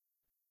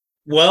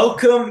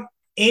Welcome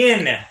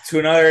in to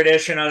another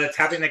edition of the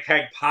Tapping the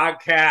Keg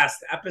podcast,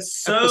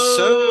 episode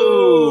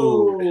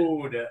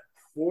Episode.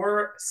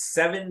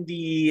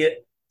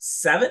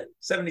 477,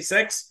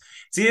 76.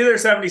 It's either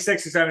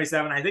 76 or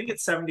 77. I think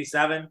it's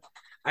 77.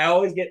 I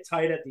always get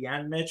tight at the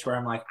end, Mitch, where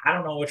I'm like, I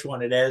don't know which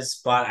one it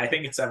is, but I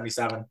think it's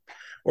 77.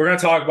 We're going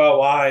to talk about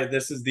why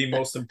this is the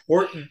most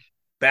important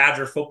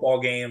Badger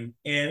football game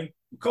in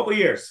a couple of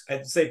years.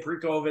 I'd say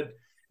pre-COVID.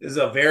 This is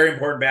a very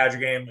important Badger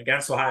game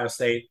against Ohio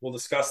State. We'll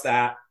discuss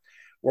that.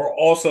 We're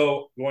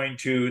also going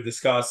to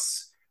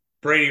discuss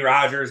Brady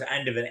Rogers'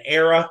 end of an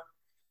era.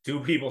 Do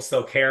people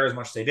still care as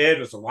much as they did?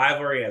 Was the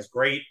rivalry as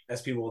great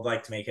as people would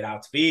like to make it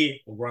out to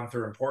be? We'll run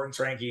through importance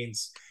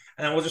rankings.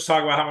 And then we'll just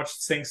talk about how much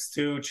it stinks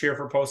to cheer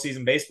for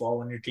postseason baseball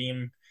when your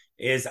team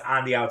is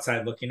on the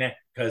outside looking in,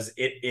 because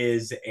it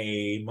is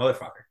a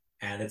motherfucker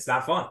and it's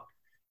not fun.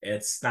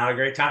 It's not a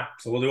great time.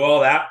 So we'll do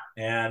all that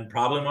and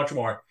probably much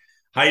more.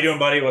 How you doing,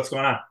 buddy? What's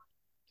going on?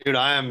 Dude,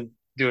 I am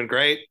doing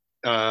great.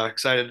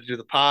 Excited to do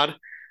the pod.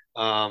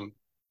 Um,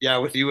 yeah,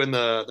 with you and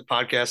the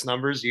podcast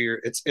numbers,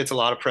 it's a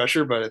lot of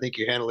pressure, but I think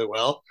you handle it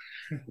well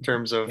in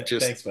terms of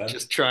just Thanks, man.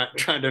 just trying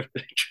to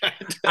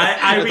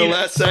I at the mean,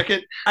 last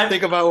second I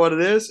think about what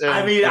it is, I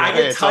and mean, I hey,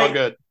 get it's all tight.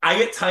 good. I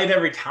get tight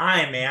every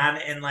time, man,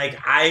 and like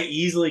I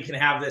easily can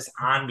have this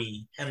on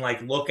me and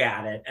like look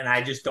at it, and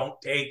I just don't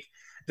take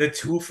the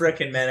 2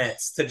 freaking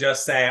minutes to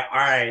just say, all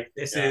right,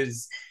 this Yeah.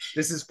 is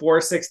this is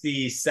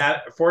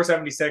 467,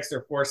 476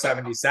 or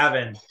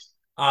 477,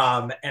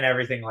 and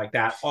everything like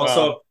that. Well,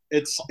 Also,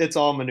 it's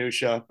all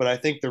minutia, but I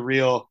think the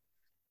real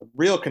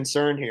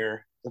concern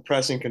here, the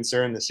pressing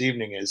concern this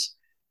evening is,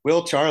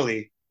 will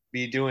Charlie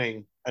be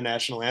doing a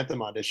national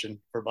anthem audition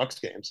for Bucks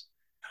games?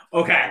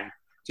 okay, Um,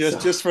 so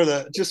just for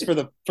the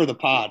pod, for the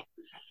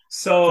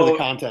so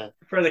content.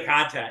 for the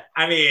content.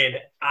 I mean,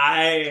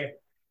 I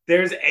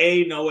there's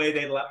no way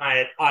they'd let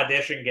my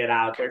audition get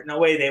out. There's no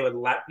way they would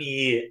let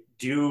me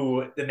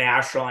do the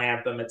national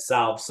anthem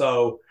itself.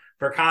 So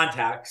for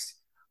context,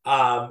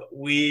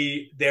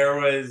 we there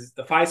was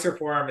the Pfizer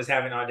Forum is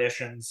having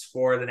auditions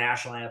for the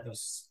national anthem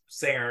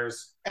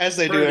singers As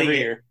they do for every the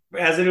year.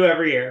 as they do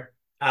every year.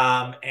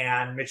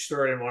 And Mitch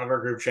Stewart in one of our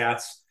group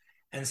chats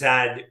and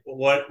said,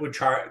 "What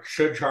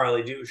should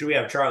Charlie do? Should we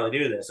have Charlie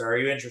do this? Or are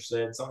you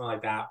interested?" Something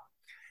like that.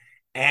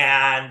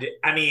 And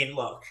I mean,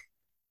 look,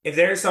 if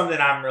there's something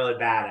I'm really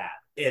bad at,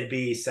 it'd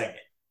be singing.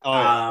 Oh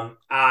yeah.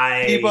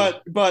 I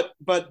But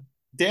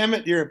damn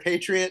it, you're a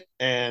patriot,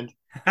 and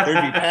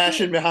there'd be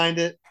passion behind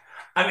it.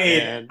 I mean,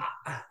 And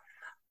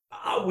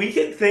we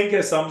can think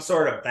of some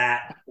sort of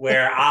bet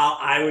where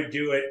I would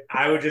do it.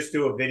 I would just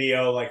do a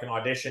video, like an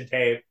audition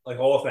tape, like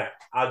the whole thing.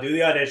 I'll do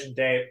the audition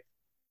tape.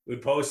 We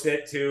post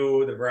it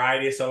to the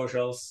variety of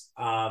socials.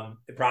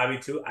 It probably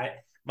I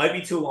might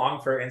be too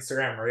long for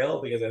Instagram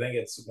Reel because I think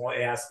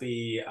it has to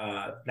be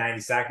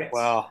 90 seconds.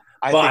 well,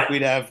 I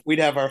think But we'd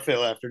have our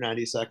fill after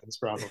 90 seconds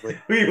probably.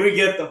 we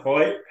get the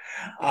point.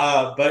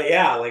 But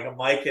yeah, like a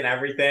mic and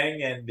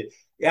everything, and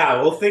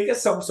yeah, we'll think of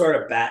some sort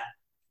of bet.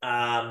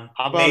 How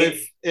about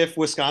Maybe if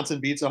Wisconsin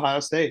beats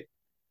Ohio State?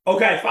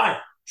 okay, fine,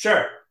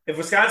 sure. If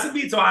Wisconsin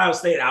beats Ohio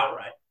State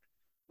outright,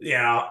 I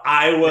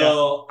Yeah.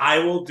 will I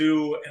will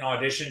do an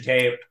audition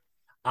tape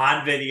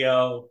on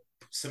video,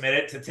 submit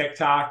it to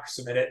TikTok,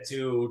 submit it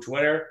to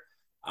Twitter,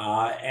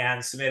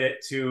 and submit it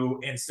to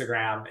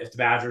Instagram if the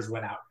Badgers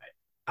win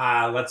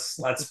outright.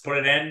 Let's put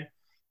it in.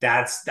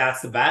 That's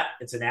the bet.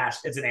 It's an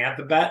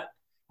anthem bet.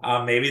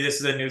 Maybe this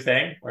is a new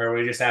thing where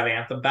we just have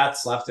anthem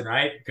bets left and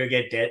right. It could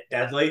get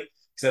deadly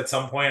because at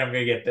some point I'm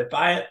going to get bit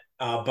by it.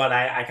 But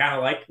I kind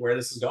of like where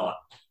this is going.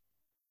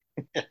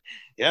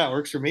 Yeah, it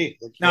works for me.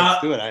 Let's Now,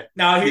 do it.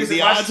 now The, here's the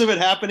the odds question. of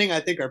it happening, I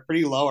think, are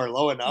pretty low or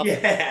low enough Yeah,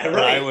 that I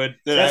right. would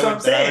that That's I what I'm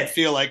would that I would saying.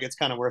 feel like it's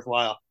kind of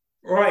worthwhile.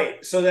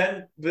 Right. So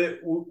then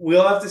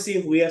we'll have to see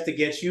if we have to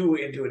get you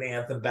into an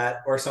anthem bet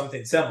or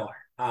something similar.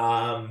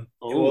 Oh,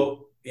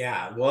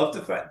 We'll have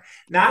to find,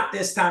 not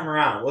this time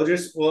around.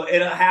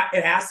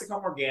 It has to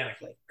come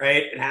organically,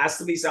 right? It has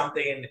to be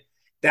something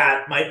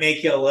that might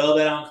make you a little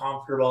bit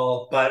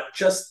uncomfortable, but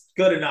just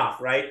good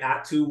enough, right?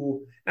 Not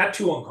too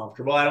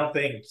uncomfortable. I don't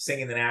think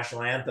singing the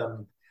national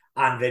anthem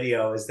on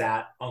video is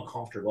that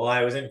uncomfortable.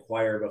 I was in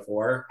choir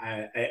before.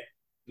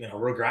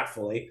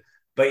 Regretfully,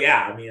 but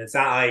yeah, I mean, it's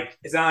not like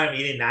I'm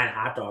eating 9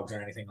 hot dogs or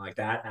anything like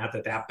that. Not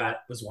that that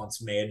bet was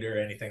once made or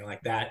anything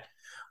like that.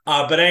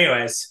 But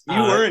anyways,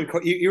 you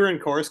were in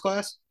chorus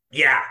class?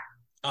 yeah,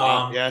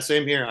 Wow. um, Yeah,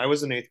 same here. I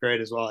was in eighth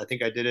grade as well. I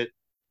think I did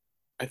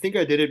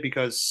it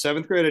because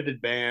seventh grade I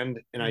did band,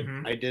 and I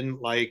mhm. I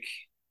didn't like.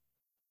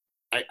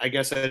 I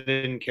guess I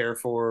didn't care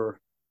for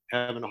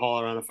having to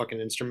haul around a fucking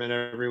instrument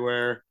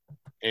everywhere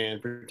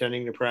and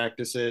pretending to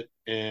practice it,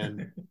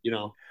 and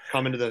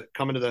coming to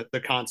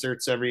the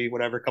concerts every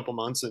whatever couple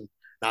months and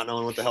not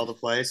knowing what the hell to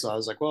play. So I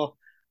was like, well,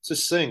 let's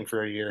just sing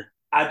for a year.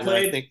 I And then I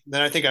played think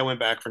then I think I went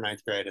back for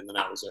ninth grade, and then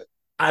that was it.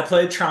 I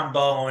played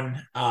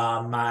trombone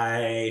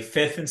my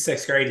fifth and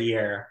sixth grade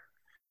year.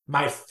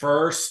 My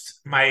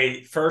first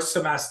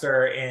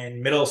semester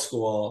in middle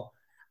school,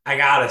 I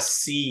got a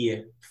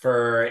C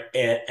for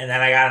it, and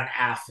then I got an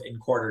F in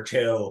quarter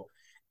two.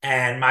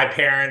 And my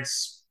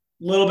parents,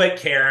 a little bit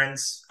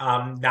Karens,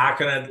 not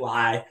gonna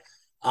lie,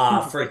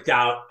 freaked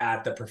out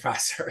at the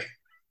professor.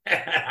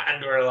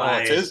 And we're Oh,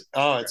 it's like, his.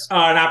 Oh,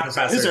 oh, not it's his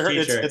professor, or her.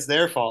 teacher. It's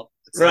their fault.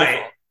 It's their Right,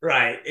 fault.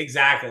 right,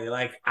 exactly.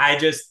 Like I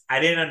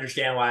didn't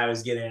understand why I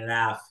was getting an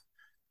F.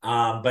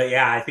 But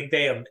yeah, I think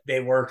they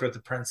worked with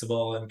the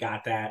principal and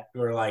got that.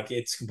 We were like,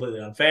 it's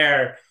completely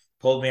unfair.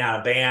 Pulled me out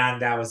of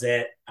band. That was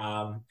it.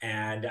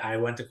 And I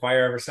went to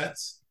choir ever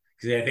since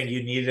because I think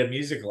you needed a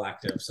music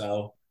elective.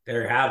 So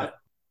there you have Yeah, it.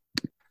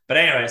 But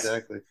anyways,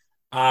 exactly.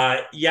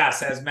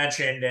 yes, as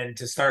mentioned, and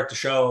to start the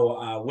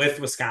show with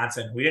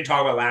Wisconsin, we didn't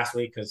talk about last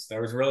week because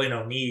there was really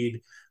no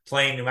need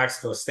playing New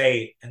Mexico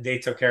State, and they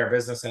took care of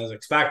business as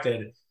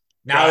expected.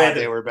 Now they had God,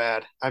 they the were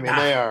bad. I mean,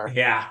 they are.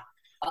 yeah,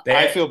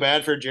 I they feel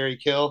bad for Jerry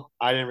Kill.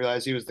 I didn't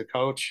realize he was the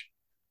coach.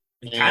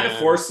 he kind of And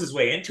forced his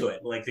way into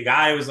it. Like the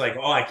guy was like,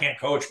 "Oh, I can't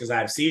coach because I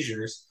have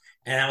seizures,"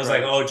 and I was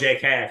like, right. "Oh,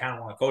 JK, I kind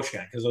of want to coach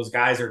again because those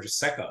guys are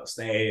just sickos.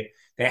 They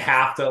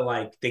have to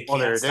like they Well,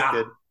 they're can't stop."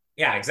 addicted.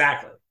 Yeah,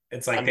 exactly.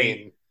 It's I like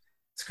mean,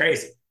 it's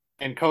crazy.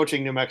 and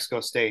coaching New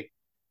Mexico State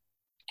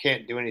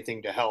can't do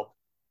anything to help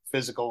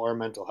physical or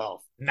mental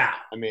health. Nah,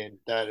 I mean,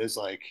 that is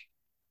like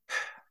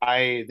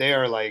they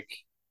are like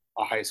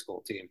a high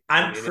school team.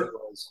 I I'm mean, it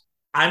was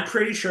I'm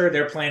pretty sure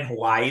they're playing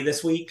Hawaii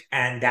this week,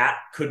 and that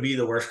could be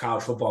the worst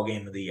college football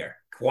game of the year.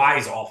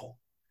 Hawaii's awful.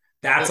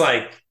 That's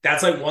like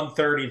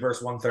 130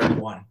 versus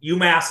 131.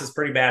 UMass is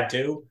pretty bad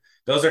too.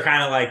 Those are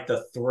kind of like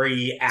the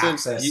three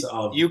since axis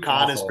of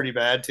UConn is pretty awful.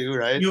 bad too,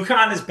 right?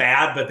 UConn is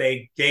bad, but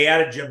they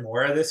added Jim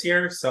Mora this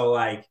year, so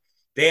like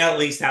they at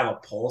least have a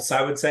pulse.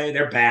 I would say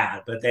they're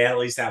bad, but they at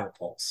least have a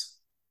pulse.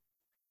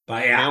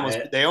 But And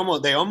yeah, they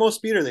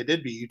almost beat her. They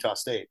did beat Utah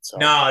State. So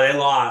no, they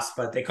lost,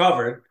 but they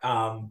covered.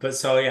 But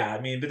so yeah,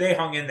 I mean, but they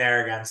hung in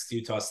there against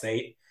Utah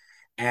State,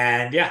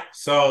 and yeah,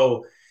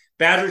 so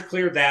Badgers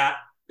cleared that.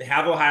 They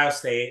have Ohio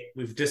State.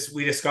 We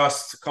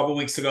discussed a couple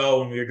weeks ago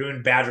when we were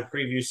doing Badger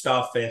preview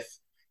stuff if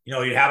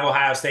you'd have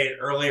Ohio State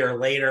earlier or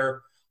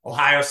later.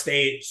 Ohio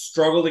State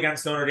struggled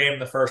against Notre Dame in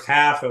the first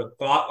half. It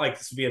thought like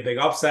this would be a big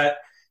upset.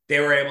 They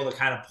were able to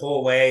kind of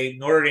pull away.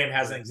 Notre Dame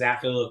hasn't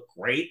exactly looked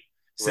great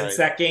since right,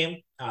 that game.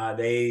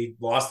 They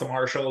lost to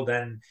Marshall.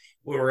 Then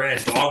we were in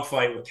a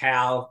dogfight with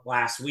Cal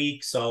last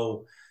week.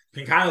 So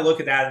you can kind of look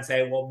at that and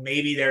say, well,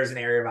 maybe there's an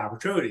area of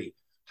opportunity.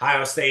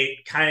 Ohio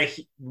State kind of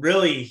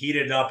really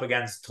heated up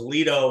against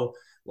Toledo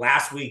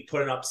last week,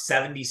 putting up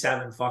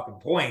 77 fucking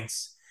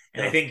points.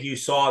 And I yeah, think you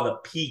saw the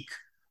peak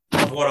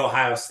of what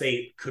Ohio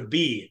State could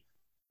be.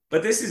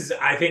 But this is,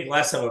 I think,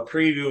 less of a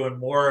preview and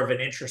more of an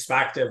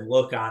introspective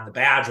look on the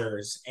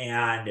Badgers.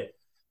 And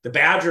the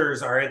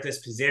Badgers are at this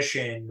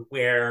position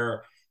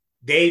where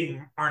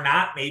they are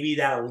not maybe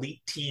that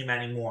elite team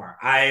anymore.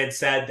 I had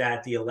said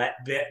that the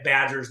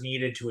Badgers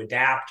needed to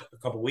adapt a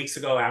couple weeks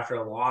ago after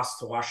a loss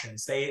to Washington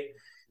State,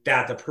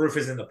 that the proof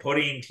is in the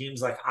pudding.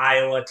 Teams like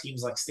Iowa,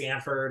 teams like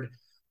Stanford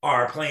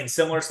are playing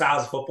similar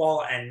styles of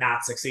football and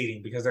not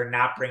succeeding because they're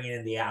not bringing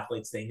in the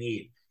athletes they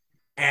need.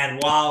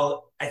 And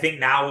while I think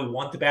now we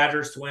want the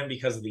Badgers to win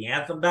because of the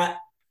anthem bet,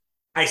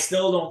 I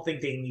still don't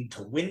think they need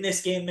to win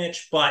this game,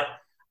 Mitch, but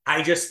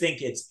I just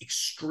think it's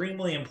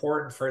extremely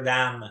important for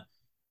them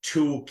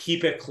to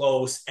keep it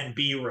close and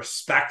be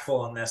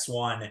respectful in this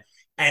one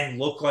and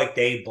look like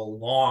they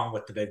belong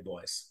with the big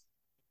boys.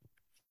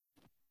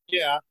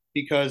 yeah.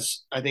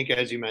 Because I think,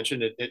 as you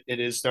mentioned, it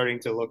is starting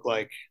to look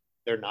like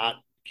they're not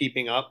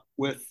keeping up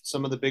with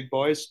some of the big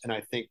boys, and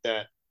I think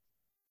that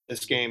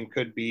this game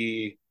could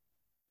be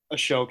a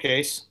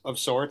showcase of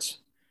sorts.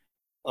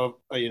 Of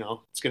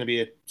it's going to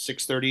be at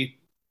 6:30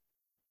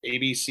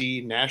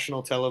 ABC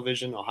national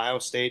television, Ohio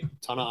State,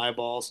 ton of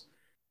eyeballs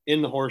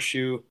in the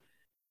horseshoe.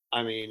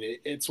 I mean,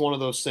 it's one of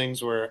those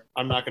things where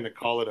I'm not going to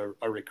call it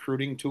a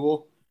recruiting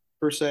tool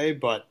per se,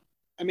 but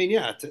I mean,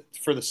 yeah,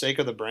 for the sake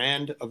of the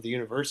brand of the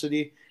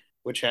university,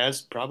 which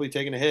has probably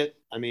taken a hit.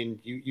 I mean,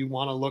 you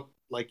want to look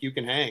like you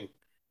can hang,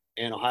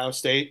 and Ohio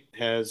State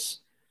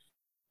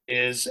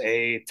is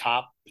a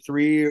top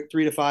three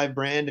to five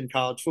brand in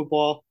college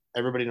football.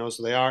 Everybody knows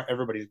who they are.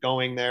 Everybody's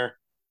going there.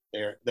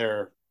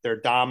 They're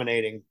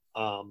dominating.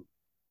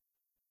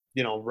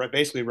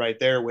 Basically right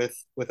there with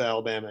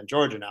Alabama and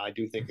Georgia. Now, I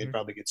do think they'd Mm-hmm.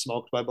 probably get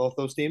smoked by both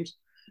those teams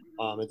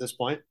at this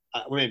point.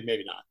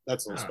 Maybe not.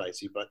 That's a little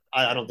spicy, but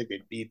I don't think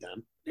they'd beat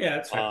them. Yeah,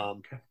 that's fair. Um,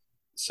 Okay.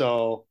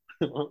 so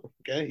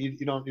okay, you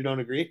don't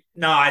agree?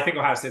 No, I think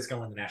Ohio State's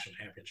going to win the national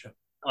championship.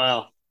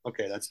 Well,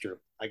 okay, that's true.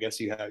 I guess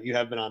you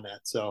have been on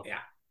that. So, Yeah.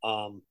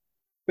 um,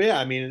 but yeah,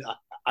 I mean,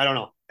 I don't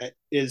know.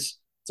 It's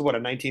what, a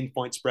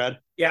 19-point spread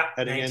Yeah,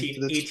 heading into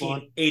 19, this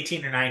one,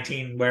 18 or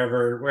 19,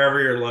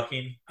 wherever you're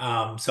looking.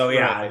 So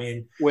yeah, I right?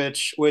 mean,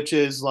 Which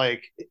is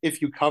like,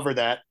 if you cover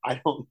that,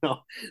 I don't know.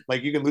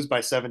 Like, you can lose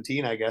by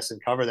 17, I guess,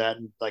 and cover that.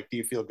 And like, do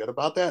you feel good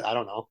about that? I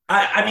don't know.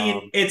 I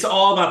mean, it's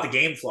all about the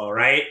game flow,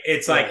 right?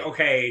 It's like, Right.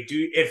 okay,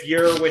 if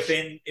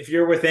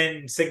you're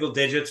within single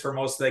digits for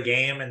most of the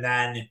game, and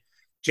then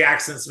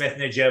Jackson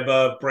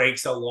Smith-Njigba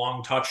breaks a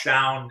long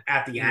touchdown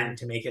at the Mhm. end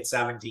to make it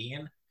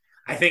 17,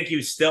 I think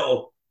you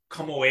still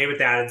come away with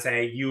that and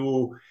say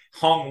you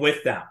hung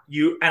with them.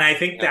 And I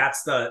think Yeah.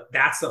 that's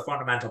the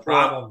fundamental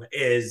Well, problem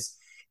is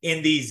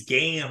in these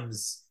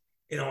games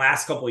in the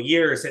last couple of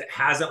years, it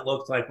hasn't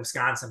looked like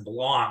Wisconsin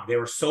belonged. They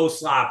were so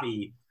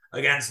sloppy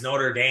against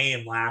Notre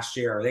Dame last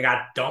year. They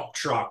got dump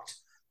trucked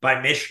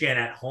by Michigan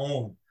at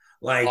home.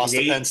 Like lost to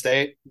Penn they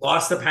State,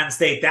 lost to Penn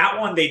State. That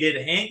one they did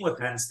hang with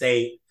Penn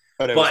State,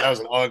 but but that was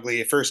an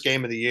ugly first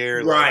game of the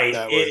year. Like right,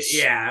 that was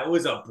yeah, it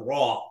was a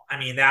brawl. I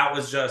mean, that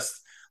was just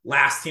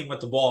last team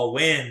with the ball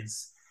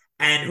wins.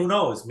 And who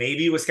knows?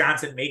 Maybe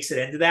Wisconsin makes it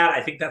into that.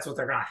 I think that's what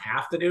they're going to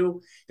have to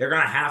do. They're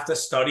going to have to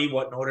study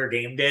what Notre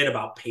Dame did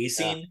about yeah.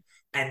 pacing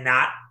and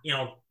not,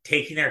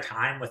 taking their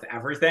time with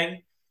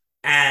everything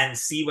and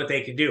see what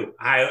they can do.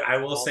 I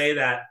will Well, say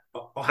that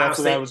Ohio that's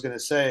what I State. was gonna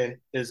say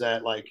is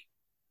that like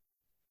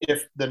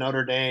if the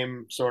Notre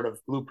Dame sort of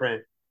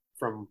blueprint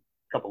from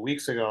a couple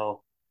weeks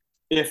ago,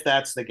 if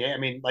that's the game, I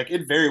mean, like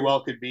it very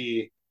well could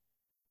be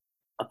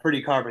a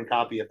pretty carbon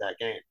copy of that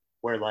game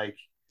where like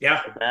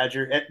Yeah, the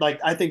Badger, like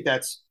I think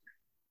that's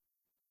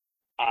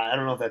I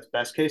don't know if that's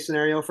best case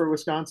scenario for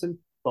Wisconsin,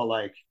 but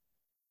like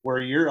where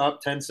you're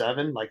up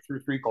 10-7 like through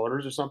three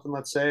quarters or something,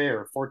 let's say,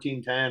 or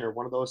 14-10 or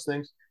one of those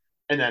things,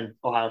 and then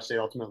Ohio State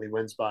ultimately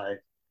wins by,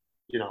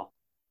 you know,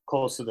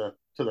 close to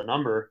the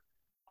number.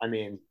 I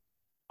mean,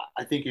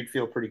 I think you'd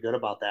feel pretty good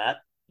about that.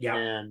 yeah.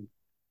 And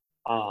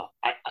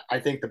I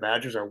think the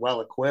Badgers are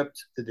well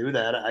equipped to do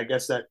that. I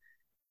guess that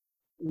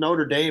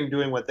Notre Dame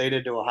doing what they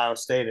did to Ohio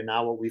State and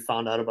now what we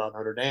found out about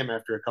Notre Dame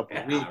after a couple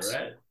of Yeah, weeks,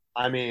 right.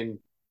 I mean,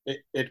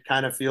 it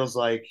kind of feels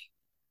like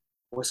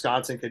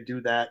Wisconsin could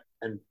do that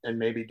and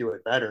maybe do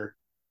it better.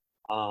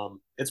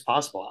 It's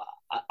possible.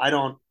 I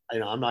don't,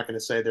 I'm not going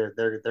to say they're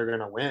going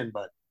to win,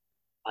 but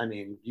I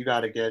mean, you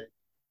got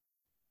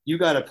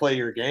to play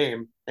your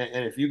game.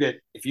 And if you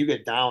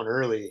get down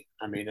early,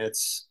 I mean,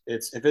 it's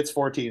if it's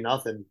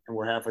 14-0 and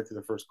we're halfway through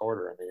the first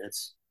quarter, I mean,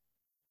 it's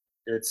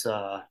It's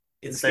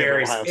in favor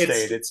of scary. Ohio It's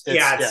State. It's yeah,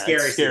 it's yeah, it's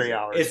scary scary season.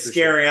 hours It's for sure.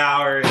 scary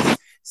hours.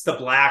 It's the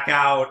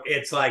blackout.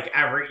 It's like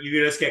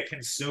you just get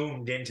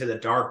consumed into the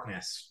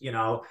darkness,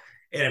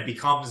 and it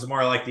becomes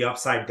more like the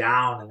upside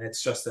down, and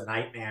it's just a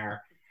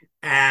nightmare.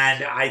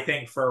 And I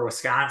think for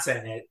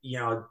Wisconsin,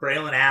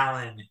 Braylon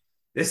Allen,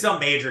 this is a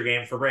major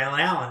game for Braylon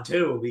Allen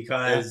too, Yeah,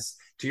 because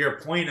to your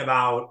point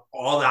about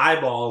all the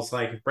eyeballs,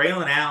 like if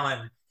Braylon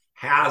Allen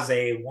has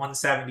a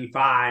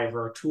 175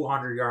 or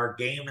 200-yard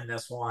game in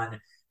this one,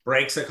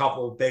 breaks a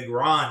couple of big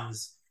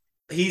runs,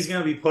 he's going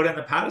to be put in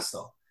the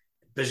pedestal.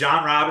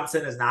 Bijan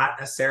Robinson has not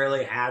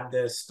necessarily had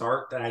the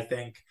start that I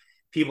think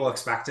people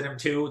expected him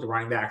to, the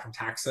running back from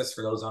Texas,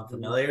 for those mm-hmm.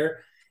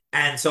 unfamiliar.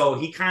 And so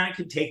he kind of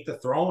could take the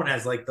throne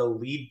as like the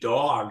lead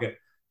dog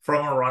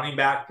from a running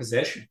back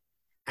position.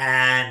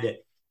 And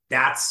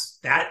that's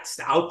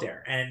out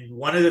there. And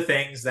one of the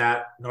things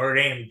that Notre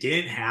Dame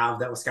didn't have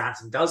that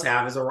Wisconsin does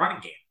have is a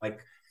running game. Like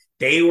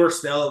they were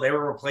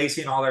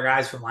replacing all their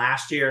guys from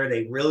last year.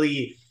 They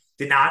really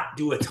did not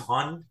do a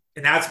ton.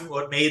 And that's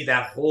what made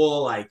that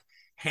whole like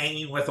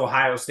hanging with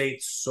Ohio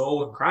State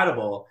so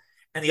incredible.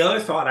 And the other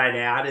thought I'd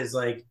add is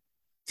like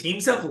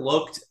teams have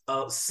looked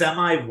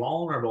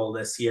semi-vulnerable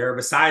this year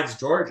besides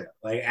Georgia.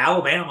 Like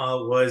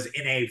Alabama was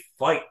in a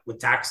fight with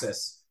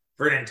Texas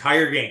for an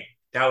entire game.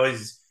 That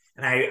was,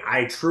 and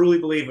I truly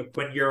believe if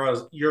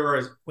Ewers,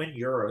 I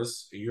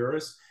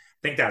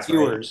think that's right.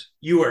 Ewers.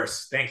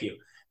 Ewers, thank you.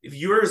 If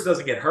Ewers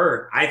doesn't get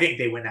hurt, I think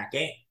they win that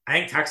game. I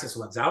think Texas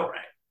wins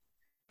outright.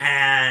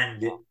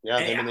 And, Well, yeah,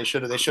 and I mean, they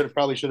should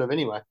have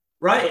anyway.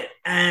 right.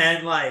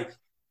 And like,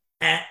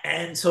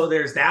 and so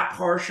there's that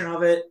portion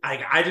of it.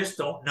 I just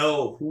don't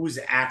know who's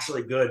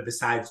actually good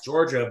besides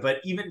Georgia. But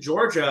even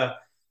Georgia,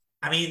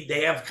 I mean,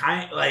 they have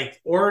kind of like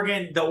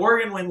Oregon. The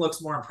Oregon win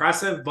looks more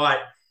impressive, but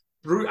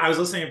I was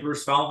listening to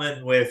Bruce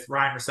Feldman with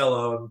Ryan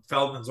Russillo, and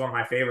Feldman's one of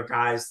my favorite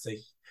guys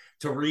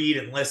to read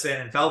and listen.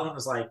 And Feldman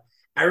was like,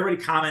 everybody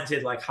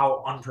commented like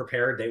how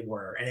unprepared they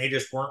were, and they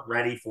just weren't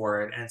ready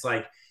for it. And it's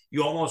like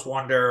you almost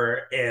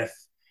wonder if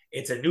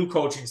it's a new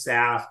coaching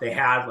staff. They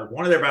had like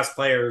one of their best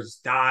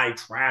players die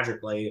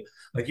tragically.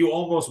 Like you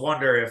almost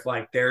wonder if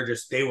like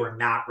they were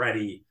not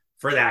ready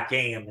for that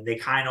game, and they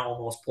kind of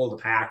almost pulled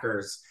the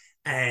Packers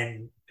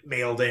and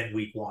mailed in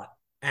week one.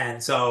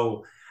 And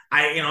so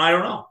I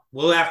don't know.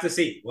 We'll have to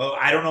see. Well,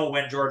 I don't know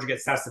when Georgia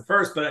gets tested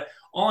first, but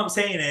all I'm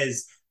saying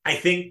is I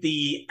think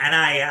the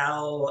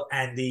NIL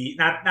and the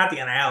not the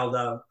NIL,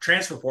 the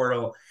transfer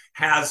portal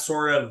has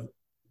sort of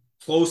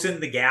closing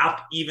the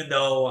gap, even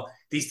though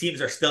these teams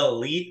are still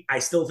elite. I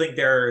still think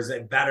there's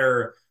a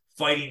better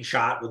fighting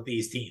shot with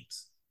these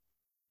teams.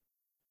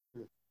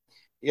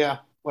 Yeah,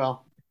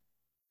 well,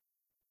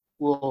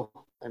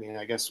 I mean,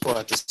 I guess we'll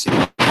have to see.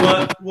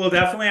 We'll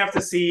definitely have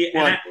to see.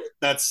 Well,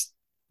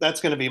 that's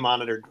going to be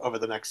monitored over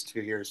the next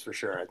 2 years for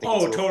sure. I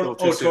think.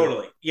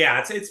 Totally.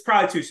 Yeah, it's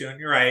probably too soon.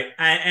 You're right,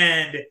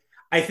 and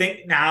I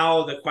think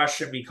now the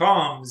question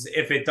becomes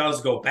if it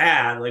does go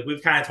bad, like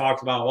we've kind of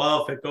talked about,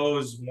 well, if it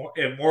goes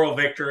moral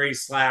victory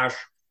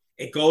 /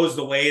 it goes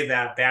the way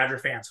that Badger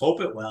fans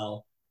hope it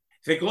will,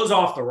 if it goes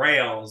off the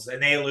rails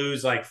and they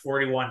lose like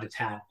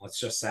 41-10, let's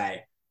just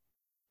say,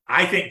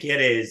 I think it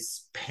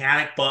is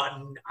panic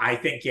button. I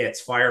think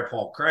it's fire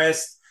Paul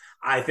Chryst.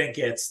 I think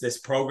it's this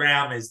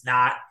program is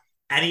not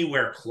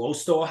anywhere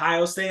close to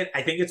Ohio State.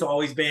 I think it's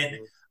always been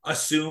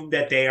assumed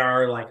that they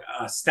are like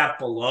a step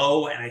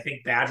below, and I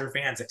think Badger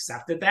fans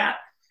accepted that.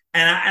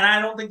 And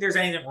I don't think there's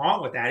anything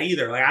wrong with that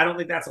either. Like I don't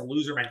think that's a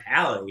loser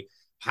mentality.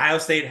 Ohio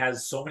State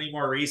has so many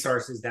more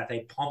resources that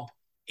they pump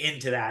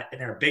into that,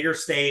 and they're a bigger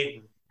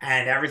state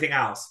and everything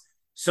else.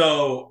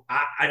 So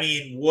I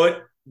mean,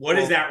 what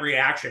is that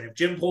reaction? If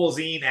Jim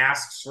Polzin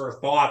asks for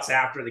thoughts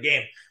after the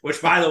game,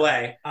 which by the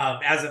way,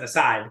 as an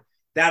aside,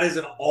 that is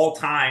an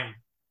all-time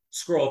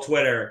scroll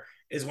Twitter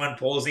is when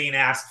Polzin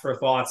asks for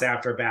thoughts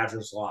after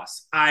Badgers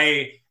loss.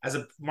 As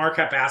a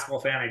Marquette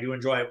basketball fan, I do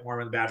enjoy it more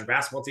when the Badger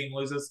basketball team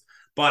loses,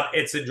 but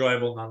it's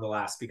enjoyable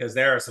nonetheless because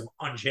there are some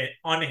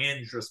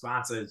unhinged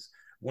responses,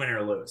 win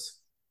or lose.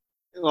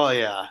 Well,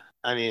 yeah.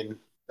 I mean,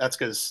 that's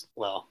because,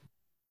 well,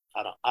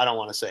 I don't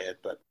want to say it,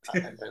 but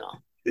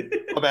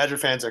Badger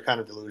fans are kind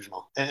of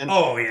delusional, and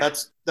oh yeah,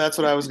 that's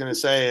what I was going to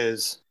say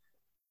is,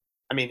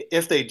 I mean,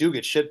 if they do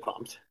get shit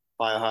pumped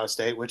by Ohio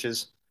State, which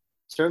is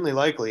certainly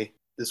likely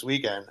this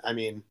weekend, I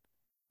mean,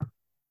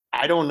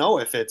 I don't know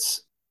if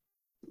it's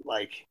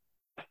like,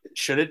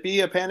 should it be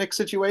a panic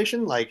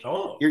situation? Like,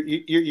 oh.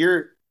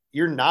 you're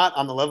not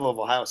on the level of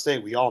Ohio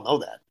State. We all know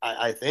that.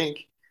 I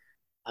think.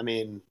 I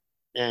mean,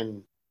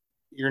 and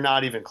you're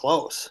not even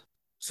close.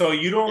 So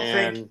you don't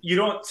And think you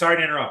don't? Sorry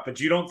to interrupt, but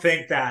you don't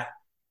think that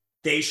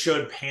they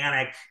should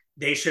panic?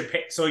 They should.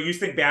 So you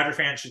think Badger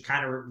fans should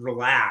kind of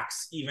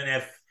relax, even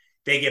if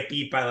they get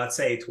beat by, let's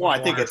say, 21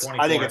 I think or it's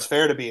 24? I think it's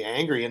fair to be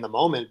angry in the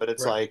moment, but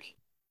it's Right.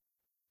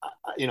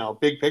 like,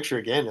 big picture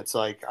again. It's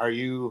like,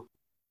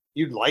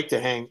 you'd like to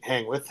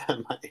hang with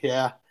them,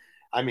 yeah.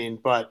 I mean,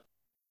 but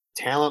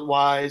talent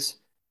wise,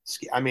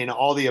 I mean,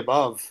 all the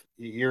above,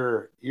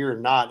 you're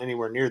not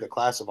anywhere near the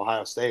class of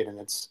Ohio State, and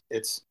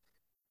it's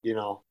you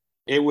know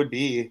it would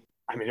be.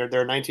 I mean,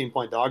 they're a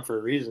 19-point dog for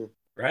a reason.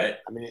 Right.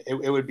 I mean,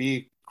 it would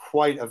be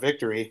quite a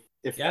victory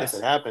if it Yes.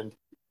 happened.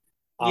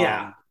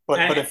 Yeah.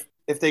 But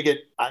if they get,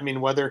 I mean,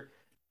 whether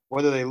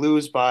they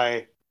lose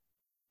by,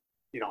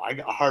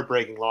 a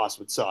heartbreaking loss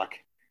would suck.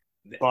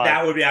 But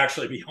That would be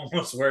actually be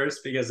almost worse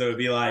because it would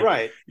be like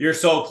right, you're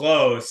so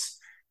close,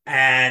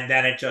 and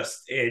then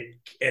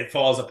it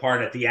falls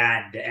apart at the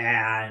end,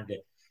 and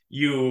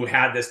you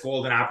had this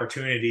golden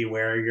opportunity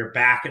where you're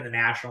back in the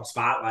national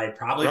spotlight,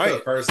 probably for the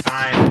right, first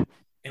time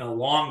in a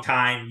long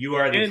time. You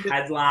are the and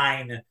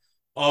headline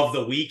of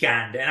the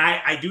weekend, and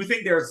I do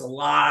think there's a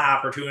lot of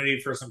opportunity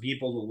for some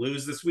people to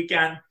lose this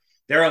weekend.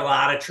 There are a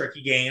lot of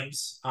tricky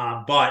games,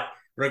 but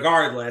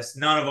regardless,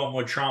 none of them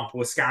would trump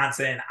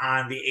Wisconsin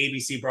on the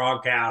ABC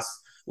broadcast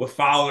with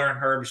Fowler and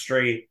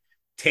Herbstreit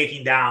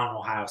taking down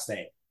Ohio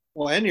State.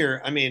 well,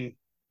 and I mean,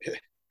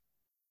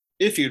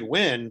 if you'd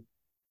win,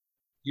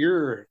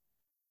 you're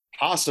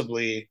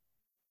possibly,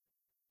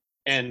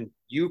 and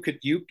you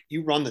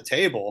run the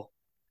table.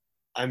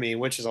 I mean,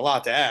 which is a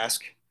lot to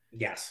ask,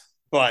 Yes.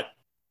 but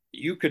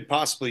you could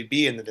possibly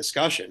be in the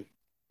discussion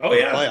Oh for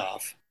the yeah.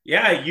 playoff.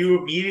 Yeah, you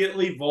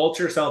immediately vault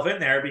yourself in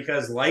there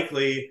because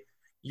likely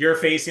you're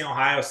facing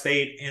Ohio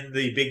State in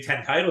the Big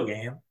Ten title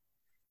game.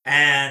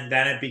 And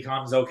then it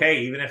becomes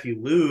okay, even if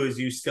you lose,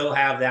 you still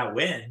have that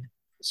win.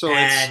 So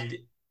And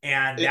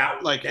and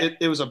that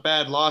it was a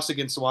bad loss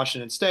against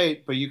Washington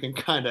State, but you can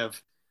kind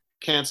of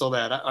cancel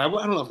that. I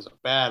don't know if it's a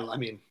bad. I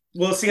mean,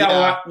 we'll see yeah,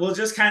 how we'll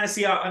just kind of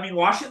see how. I mean,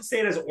 Washington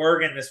State has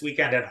Oregon this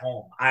weekend at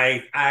home.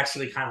 I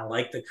actually kind of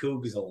like the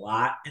Cougs a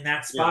lot in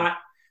that yeah, spot.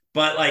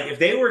 But like if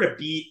they were to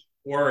beat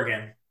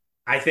Oregon,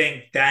 I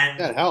think then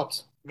that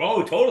helps.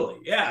 oh totally.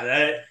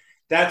 Yeah,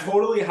 that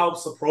totally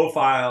helps the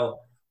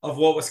profile of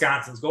what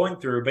Wisconsin's going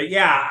through. But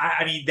yeah,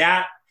 I mean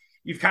that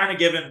we've kind of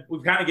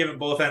given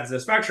both ends of the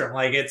spectrum.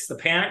 Like it's the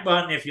panic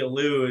button if you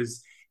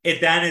lose. It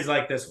then is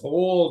like this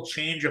whole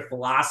change of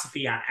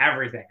philosophy on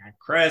everything, on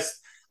Chryst,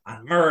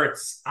 on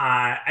Mertz.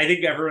 I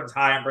think everyone's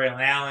high on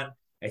Braylon Allen.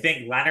 I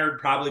think Leonard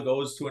probably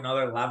goes to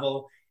another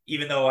level,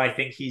 even though I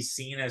think he's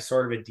seen as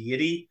sort of a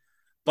deity.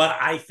 But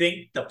I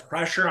think the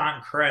pressure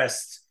on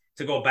Chryst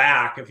to go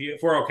back,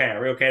 if we're okay,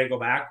 are we okay to go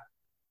back?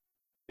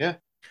 Yeah,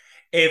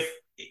 If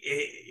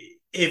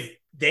if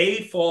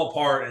they fall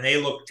apart and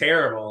they look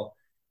terrible,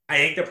 I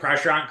think the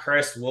pressure on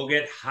Chryst will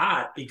get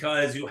hot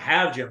because you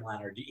have Jim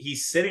Leonard.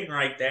 He's sitting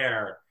right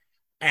there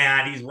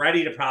and he's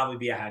ready to probably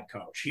be a head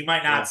coach. He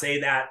might yeah. not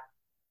say that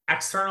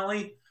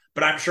externally,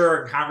 but I'm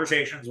sure in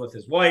conversations with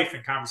his wife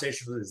and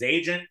conversations with his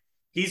agent,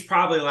 he's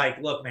probably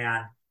like, look,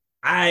 man,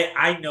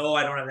 I know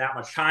I don't have that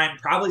much time.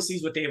 Probably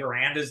sees what Dave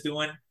Aranda's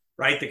doing,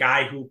 right? The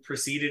guy who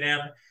preceded him.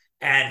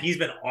 And he's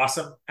been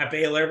awesome at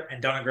Baylor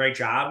and done a great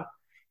job.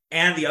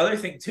 And the other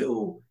thing,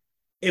 too,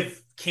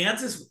 if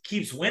Kansas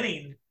keeps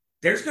winning,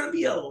 there's going to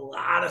be a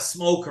lot of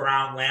smoke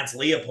around Lance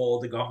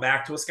Leopold to go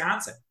back to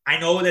Wisconsin. I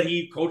know that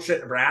he coached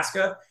at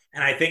Nebraska,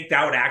 and I think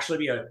that would actually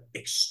be an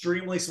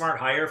extremely smart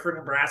hire for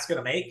Nebraska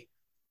to make.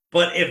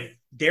 But if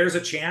there's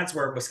a chance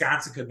where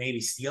Wisconsin could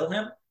maybe steal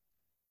him,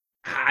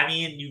 I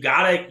mean, you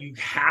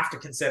have to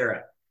consider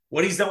it.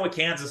 What he's done with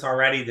Kansas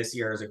already this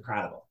year is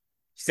incredible.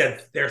 He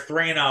said they're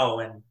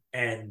 3-0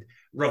 and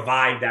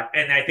revived that.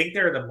 And I think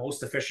they're the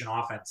most efficient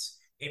offense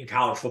in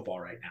college football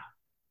right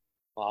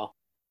now. Wow.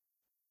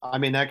 I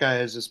mean, that guy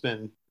has just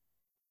been,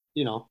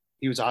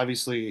 he was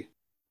obviously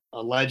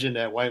a legend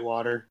at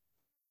Whitewater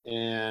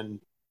and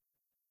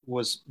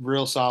was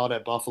real solid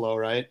at Buffalo,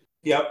 right?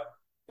 Yep.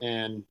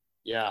 And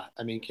yeah,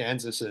 I mean,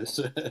 Kansas is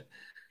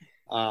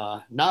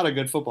not a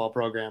good football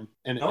program,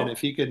 and No. if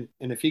he could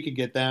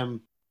get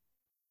them,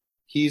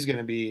 he's going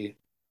to be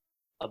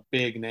a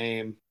big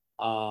name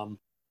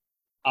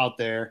out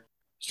there.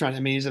 He's trying. I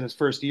mean, he's in his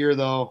first year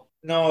though.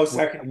 No,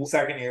 W-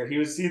 second year. He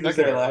was Second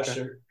there year, last okay.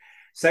 year.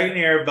 Second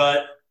year,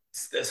 but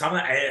some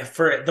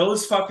for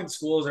those fucking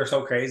schools are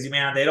so crazy,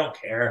 man. They don't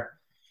care.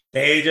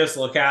 They just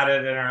look at it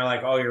and are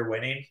like, "Oh, you're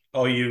winning.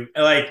 Oh, you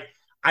like."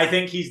 I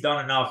think he's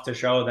done enough to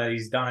show that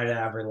he's done it at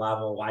every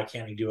level. Why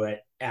can't he do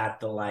it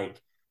at the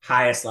like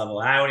highest level?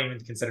 And I wouldn't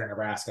even consider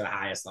Nebraska the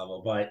highest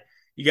level, but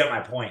you get my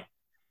point.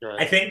 Right.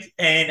 I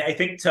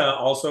think to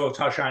also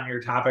touch on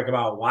your topic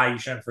about why you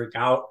shouldn't freak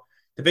out,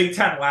 the Big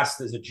Ten West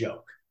is a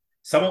joke.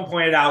 Someone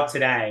pointed out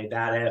today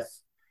that if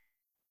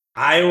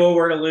Iowa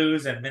were to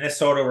lose and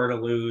Minnesota were to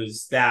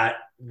lose, that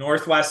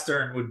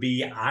Northwestern would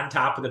be on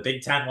top of the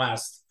Big Ten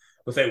West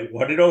with a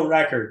 1-0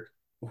 record,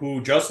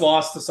 who just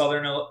lost to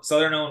Southern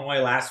Illinois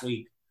last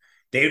week.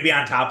 They would be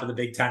on top of the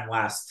Big Ten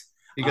West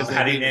Because they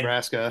heading beat in.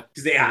 Nebraska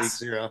in week Yes,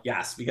 0.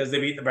 yes, because they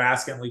beat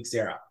Nebraska in week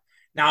 0.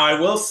 Now, I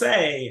will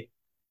say,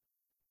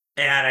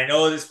 and I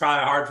know this is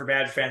probably hard for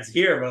Badger fans to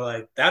hear, but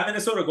like that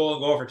Minnesota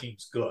Golden Gopher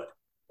team's good.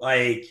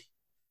 Like,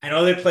 I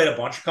know they played a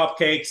bunch of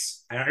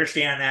cupcakes. I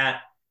understand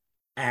that.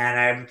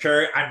 And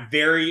I'm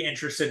very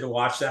interested to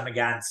watch them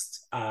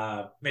against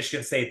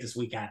Michigan State this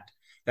weekend.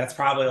 That's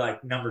probably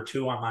like number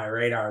 2 on my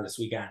radar this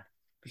weekend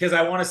because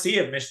I want to see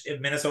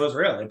if Minnesota's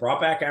real. They brought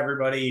back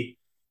everybody.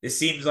 It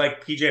seems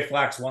like PJ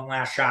Fleck's one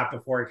last shot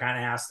before he kind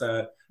of has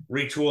to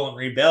retool and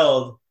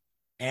rebuild.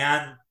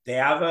 And they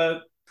have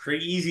a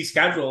pretty easy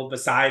schedule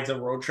besides a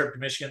road trip to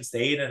Michigan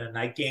State and a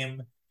night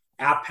game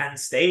at Penn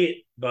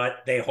State. But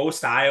they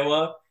host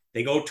Iowa.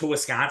 They go to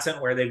Wisconsin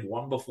where they've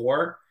won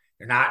before.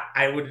 They're not,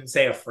 I wouldn't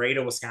say, afraid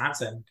of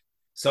Wisconsin.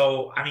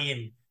 So, I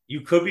mean,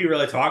 you could be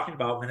really talking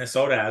about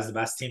Minnesota as the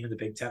best team in the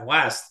Big Ten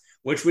West,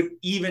 which would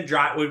even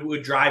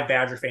would drive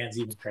Badger fans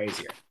even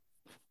crazier.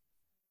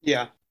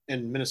 Yeah,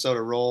 and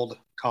Minnesota rolled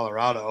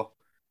Colorado,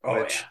 Oh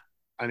yeah, which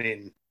I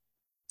mean,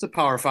 it's a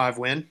Power Five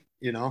win.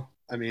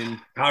 I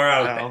mean,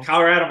 I don't know.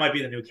 Colorado might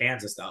be the new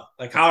Kansas though.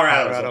 Like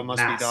Colorado's a Colorado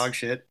must be mess. dog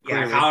shit.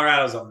 Yeah, Clearly,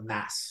 Colorado's a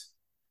mess.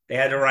 They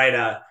had to write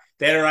a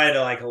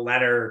like a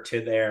letter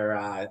to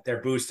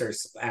their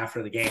boosters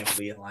after the game,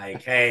 being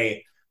like,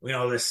 "Hey, we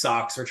know this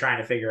sucks. We're trying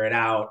to figure it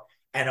out."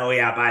 And oh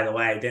yeah, by the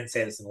way, I didn't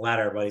say this in the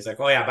letter, but he's like,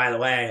 "Oh yeah, by the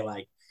way,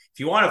 like if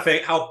you want to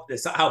help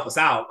us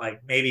out,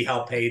 like maybe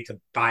help pay to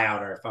buy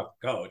out our fucking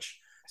coach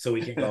so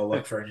we can go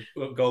look for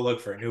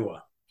a new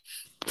one."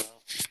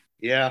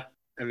 yeah.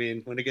 I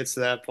mean, when it gets to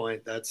that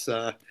point, that's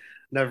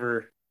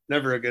never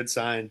never a good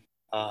sign.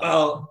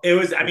 Well, it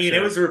was. I For mean, it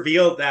sure. was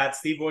revealed that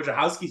Steve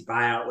Wojciechowski's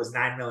buyout was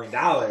 $9 million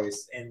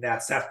in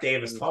that Seth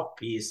Davis Mm. pup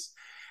piece,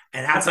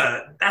 and that's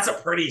a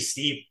pretty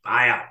steep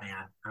buyout,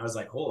 man. I was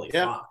like, holy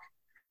Yeah. fuck.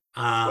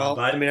 Well,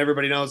 I But mean,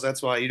 everybody knows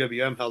that's why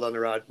UWM held on to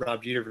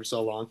Rob Jeter for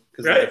so long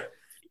because right,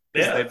 they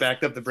yeah,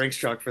 backed up the Brinks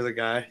truck for the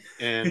guy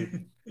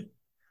and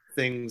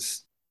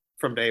things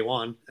from day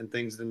one, and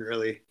things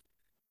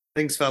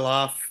fell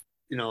off,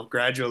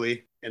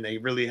 gradually, and they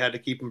really had to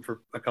keep him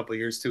for a couple of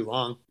years too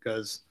long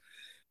because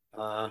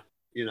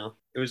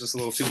it was just a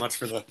little too much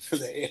for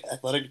the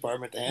athletic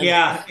department to handle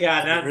yeah,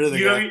 yeah. to get That rid of the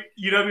guy.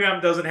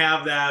 UWM doesn't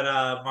have that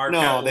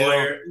Marquette No, they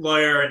don't.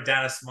 lawyer and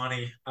dentist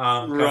money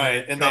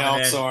Right, and they coming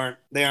in. also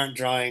aren't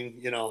drawing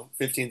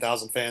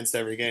 15,000 fans to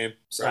every game.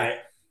 So Right.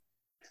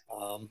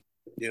 um,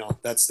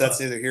 that's But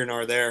neither here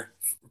nor there.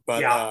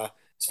 But yeah,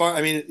 as far,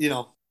 I mean,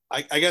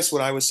 I guess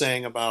what I was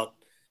saying about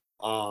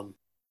um,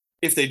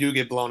 if they do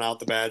get blown out,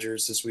 the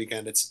Badgers this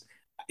weekend, it's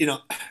you know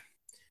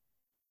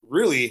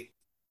really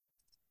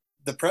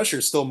the pressure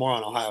is still more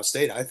on Ohio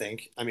State. I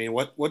think. I mean,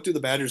 what do the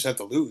Badgers have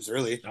to lose,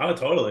 really? oh,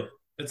 totally.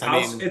 It's I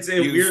house. mean, It's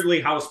a you've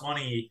weirdly house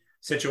money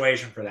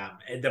situation for them.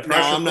 The now.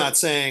 pressure I'm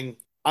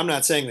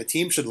not saying the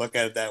team should look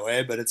at it that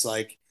way, but it's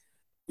like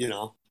you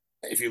know,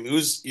 if you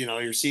lose,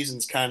 your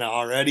season's kind of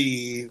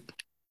already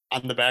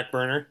on the back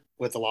burner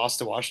with the loss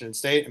to Washington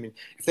State. I mean,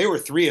 if they were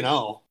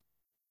 3-0,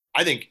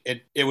 I think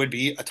it would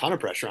be a ton of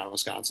pressure on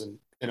Wisconsin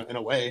in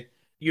a way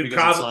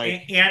because it's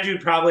like,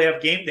 you'd probably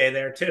have game day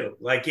there too.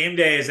 Like game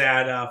day is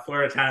at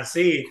Florida,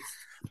 Tennessee,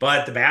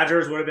 but the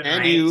Badgers would have been and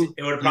ranked.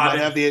 It would have you might probably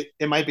have been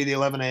it might be the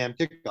 11 a.m.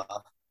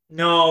 kickoff.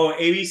 no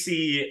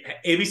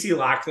ABC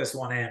locked this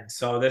one in.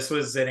 So this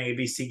was an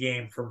ABC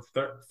game from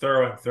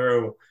through and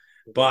through,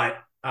 but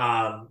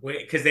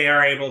because they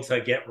are able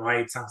to get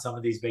rights on some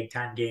of these Big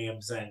Ten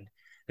games, and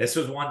this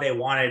was one they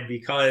wanted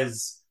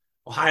because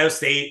Ohio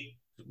State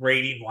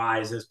rating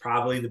wise is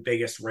probably the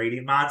biggest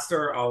rating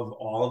monster of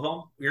all of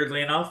them.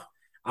 Weirdly enough,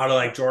 out of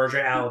like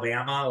Georgia,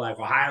 Alabama, like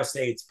Ohio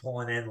State's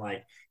pulling in like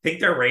I think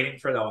their rating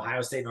for the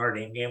Ohio State Notre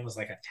Dame game was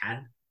like a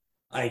 10.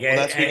 Like, Well,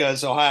 that's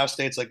because Ohio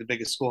State's like the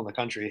biggest school in the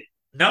country.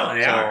 no,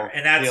 they are, So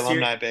and the that's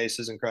alumni base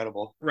is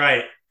incredible.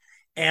 right.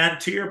 And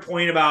to your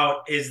point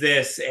about is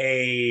this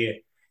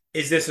a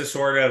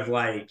sort of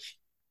like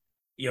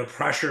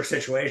pressure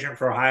situation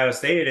for Ohio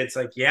State? It's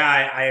like,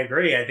 yeah, I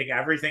agree. I think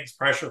everything's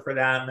pressure for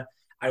them.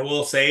 I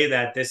will say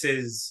that this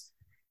is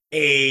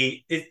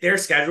their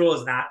schedule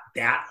is not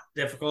that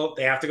difficult.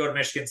 They have to go to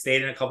Michigan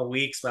State in a couple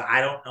weeks, but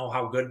I don't know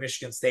how good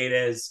Michigan State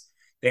is.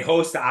 They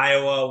host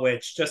Iowa,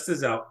 which just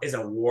is a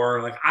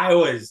war. Like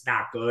Iowa is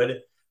not good,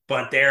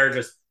 but they're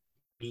just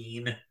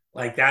mean.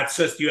 Like that's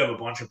just you have a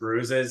bunch of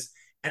bruises.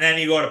 And then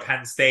you go to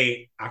Penn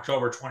State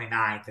October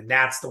 29th, and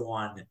that's the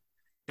one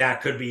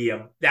that could be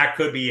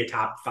a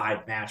top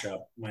five matchup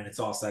when it's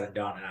all said and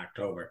done in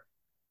October.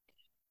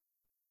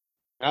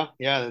 Yeah,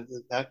 yeah,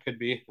 that could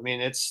be. I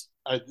mean, it's.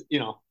 I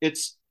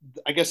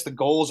guess the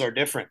goals are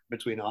different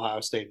between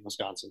Ohio State and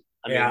Wisconsin.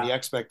 I mean, the Yeah,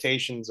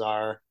 expectations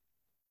are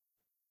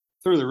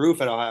through the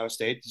roof at Ohio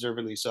State,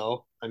 deservedly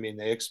so. I mean,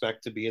 they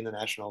expect to be in the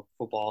national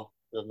football,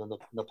 in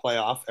the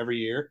playoff every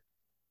year,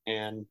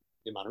 and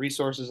the amount of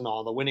resources and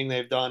all the winning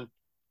they've done.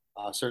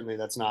 Certainly,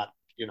 that's not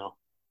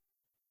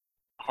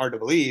hard to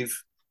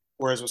believe.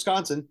 Whereas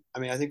Wisconsin, I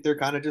mean, I think they're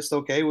kind of just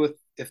okay with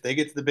if they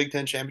get to the Big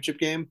Ten championship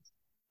game,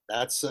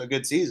 that's a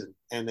good season.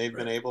 And they've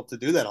been right, able to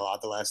do that a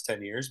lot the last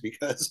 10 years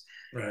because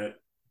right.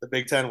 the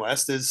Big Ten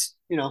West is,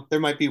 there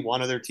might be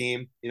one other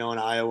team, in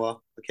Iowa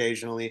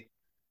occasionally,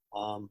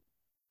 um,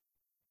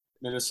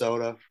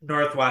 Minnesota.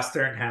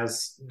 Northwestern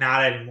has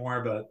not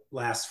anymore, but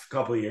last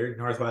couple of years,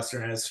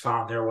 Northwestern has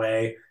found their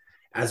way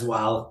as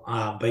well.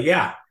 But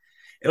yeah,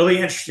 it'll be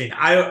interesting.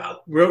 I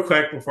real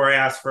quick before I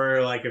ask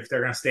for like if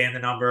they're going to stay in the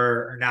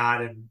number or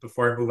not, and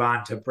before I move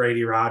on to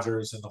Brady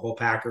Rogers and the whole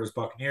Packers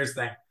Buccaneers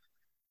thing,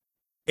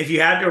 if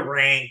you had to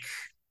rank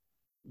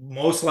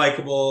most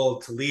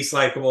likable to least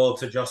likable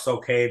to just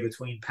okay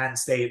between Penn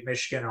State,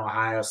 Michigan, and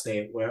Ohio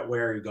State, where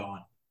are you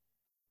going?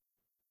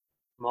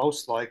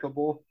 Most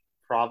likable,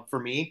 for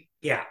me,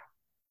 Yeah.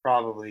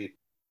 probably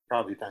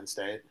probably Penn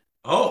State.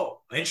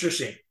 Oh,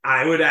 interesting.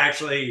 I would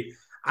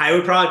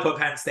probably put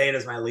Penn State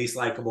as my least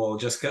likable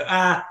just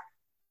because,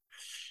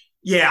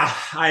 yeah,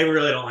 I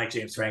really don't like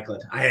James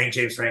Franklin. I think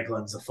James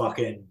Franklin's a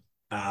fucking,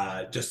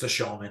 just a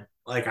showman.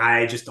 Like,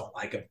 I just don't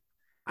like him.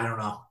 I don't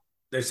know.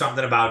 There's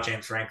something about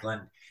James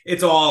Franklin.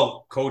 It's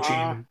all Uh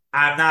coaching.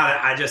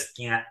 I just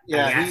can't, I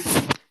yeah,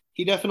 can't.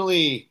 he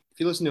definitely, if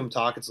you listen to him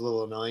talk, it's a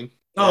little annoying.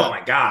 Oh Yeah.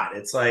 my God.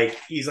 It's like,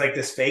 he's like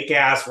this fake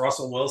ass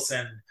Russell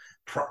Wilson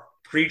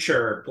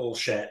preacher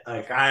bullshit.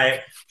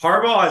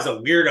 Harbaugh is a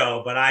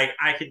weirdo, but I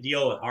can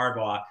deal with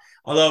Harbaugh.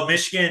 Although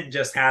Michigan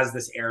just has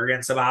this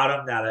arrogance about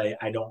him that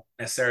I don't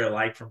necessarily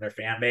like from their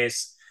fan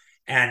base.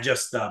 And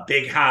just the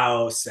big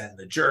house and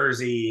the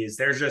jerseys.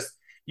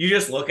 You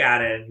just look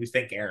at it and you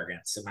think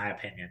arrogance, in my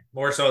opinion,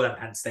 more so than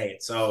Penn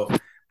State. So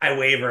I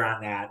waver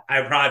on that. I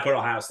would probably put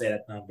Ohio State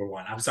at number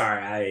one. I'm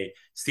sorry, I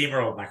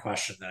steamrolled my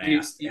question that I You,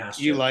 asked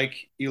you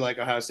you. like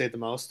Ohio State the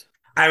most?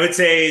 I would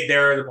say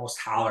they're the most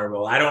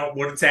tolerable. I don't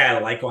wouldn't say I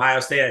like Ohio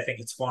State. I think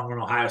it's fun when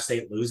Ohio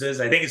State loses.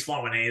 I think it's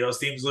fun when any of those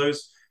teams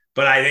lose.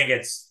 But I think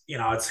it's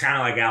kind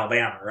of like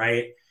Alabama,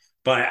 right?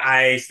 But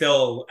I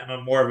still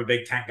am more of a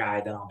Big Ten guy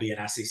than I'll be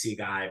an SEC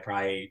guy,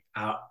 probably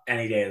out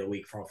any day of the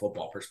week from a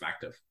football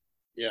perspective.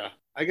 Yeah,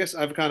 I guess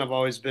I've kind of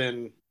always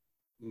been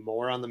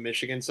more on the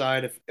Michigan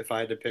side. If I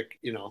had to pick,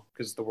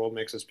 because the world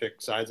makes us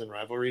pick sides and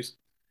rivalries,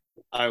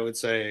 I would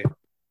say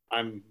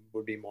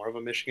would be more of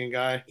a Michigan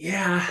guy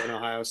Yeah, than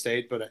Ohio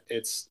State. But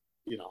it's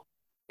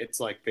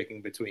like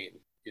picking between,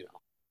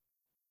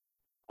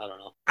 I don't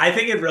know. I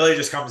think it really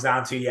just comes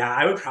down to, yeah,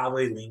 I would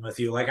probably lean with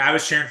you. Like I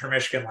was cheering for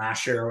Michigan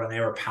last year when they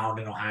were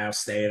pounding Ohio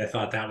State. I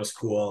thought that was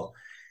cool.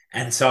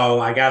 And so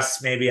I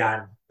guess maybe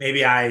I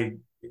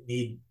haven't.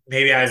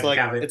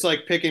 It's like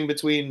picking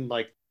between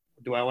like,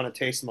 do I want to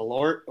taste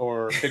Malort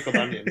or pickled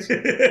onions? Like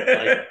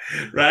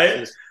it's Right?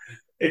 just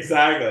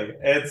Exactly.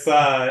 It's two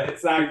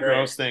not great.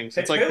 gross things.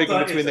 It's like Pickled picking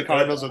onions between the are good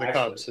Cardinals though, or the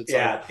actually. Cubs. It's like,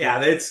 Yeah, yeah.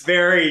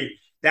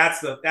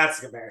 That's the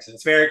comparison.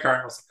 It's very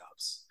Cardinals and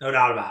Cubs, no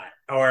doubt about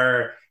it.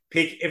 Or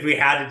pick if we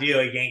had to do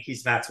a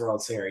Yankees Mets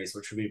World Series,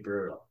 which would be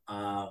brutal.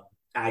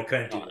 I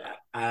couldn't do oh yeah.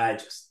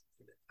 that.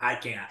 I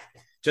can't.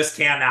 Just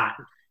cannot.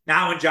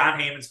 Not when John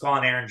Heyman's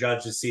calling Aaron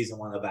Judge this season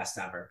one of the best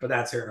ever. But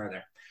that's here nor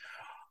there.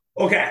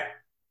 Okay.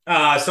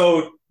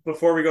 So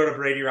before we go to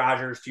Brady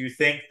Rogers, do you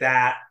think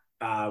that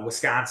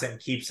Wisconsin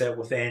keeps it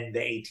within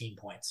the 18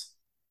 points?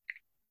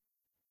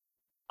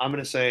 I'm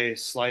gonna say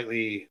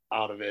slightly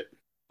out of it.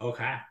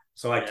 Okay.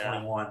 So like Yeah.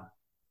 21.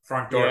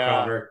 Front door Yeah.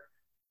 cover.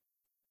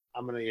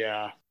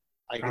 Yeah.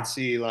 I could Huh.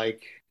 see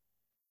like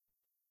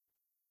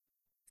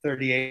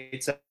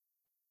 38,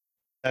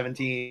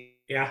 17.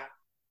 Yeah.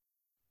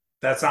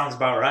 That sounds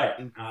about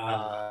right.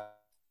 Uh,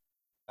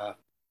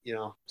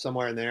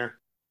 somewhere in there.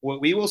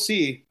 We will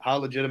see how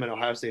legitimate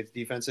Ohio State's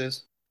defense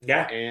is,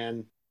 Yeah.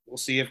 and we'll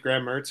see if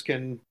Graham Mertz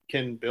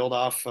can build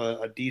off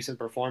a decent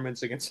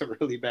performance against a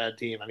really bad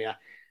team. I mean,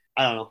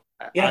 I don't know.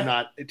 I'm Yeah.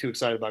 not too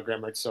excited about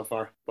Graham Mertz so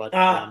far, but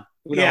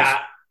who Yeah. knows?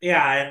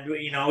 Yeah, and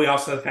we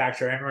also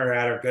factor in we're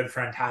at our good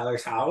friend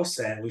Tyler's house,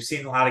 and we've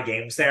seen a lot of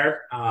games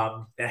there.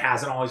 It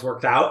hasn't always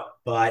worked out,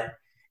 but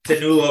it's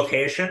a new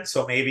location,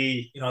 so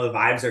maybe the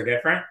vibes are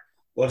different.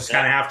 We'll just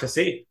kind Yeah. of have to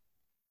see.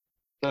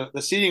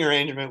 The seating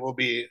arrangement will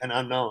be an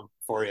unknown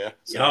for you. Oh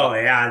So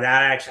yeah,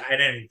 that actually I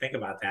didn't even think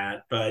about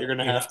that, you're but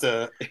gonna have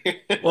to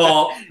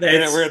well, we're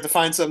gonna have to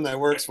find something that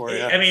works for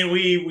you. I mean,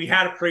 we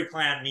had a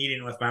pre-planned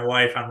meeting with my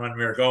wife on when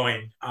we were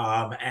going,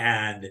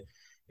 and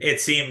it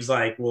seems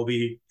like we'll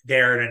be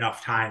there in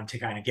enough time to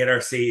kind of get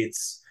our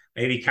seats,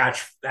 maybe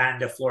catch that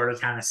into Florida,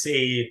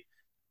 Tennessee,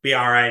 be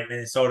all right,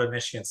 Minnesota,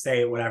 Michigan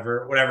State,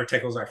 whatever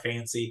tickles our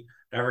fancy,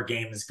 whatever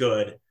game is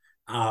good.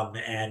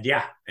 And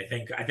yeah, I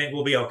think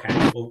we'll be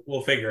okay.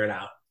 We'll figure it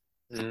out.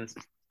 Mm.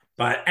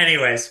 But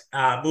anyways,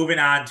 moving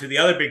on to the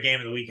other big game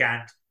of the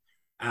weekend,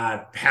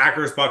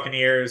 Packers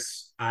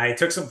Buccaneers. I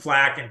took some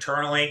flack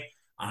internally.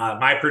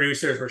 My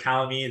producers were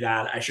telling me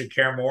that I should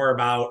care more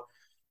about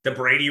the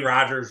Brady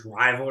Rogers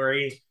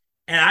rivalry,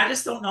 and I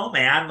just don't know,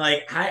 man.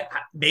 Like,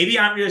 maybe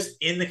I'm just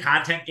in the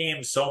content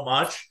game so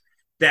much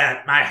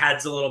that my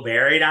head's a little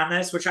buried on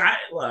this. Which I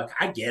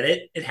get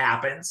it, it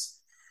happens,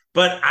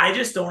 but I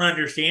just don't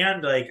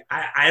understand. Like,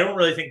 I don't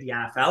really think the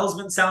NFL has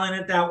been selling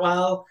it that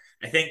well.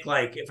 I think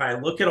like if I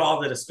look at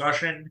all the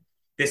discussion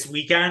this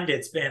weekend,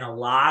 it's been a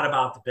lot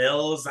about the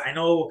Bills. I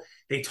know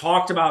they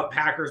talked about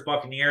Packers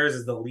Buccaneers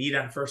as the lead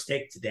on First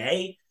Take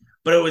today,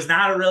 but it was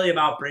not really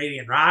about Brady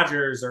and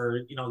Rodgers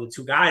or the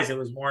two guys. It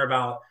was more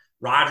about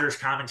Rodgers'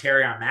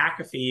 commentary on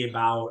McAfee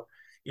about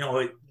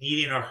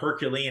needing a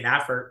Herculean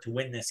effort to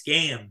win this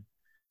game.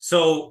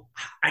 So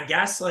I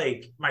guess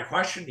like my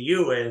question to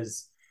you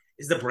is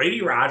the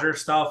Brady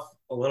Rodgers stuff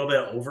a little bit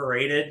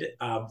overrated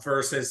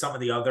versus some of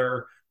the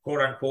other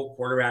quote unquote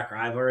quarterback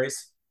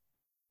rivalries?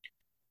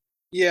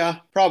 Yeah,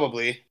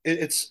 probably.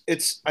 It's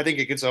I think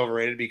it gets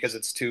overrated because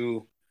it's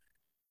two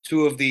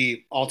of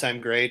the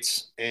all-time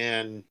greats,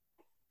 and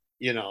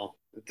you know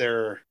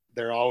they're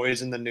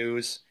always in the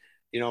news.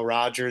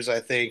 Rodgers, I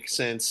think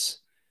since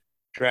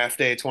draft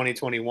day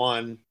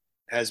 2021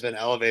 has been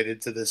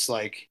elevated to this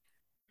like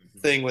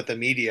thing with the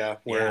media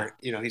Yeah. where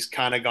he's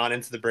kind of gone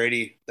into the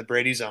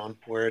Brady zone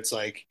where it's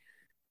like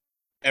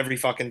every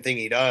fucking thing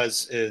he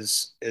does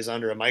is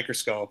under a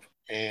microscope.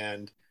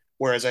 And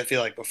whereas I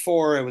feel like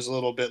before it was a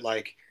little bit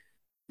like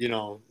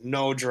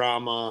no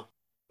drama,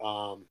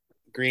 um,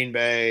 Green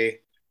Bay,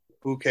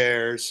 who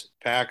cares,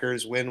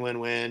 Packers, win win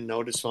win,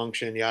 no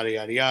dysfunction, yada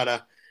yada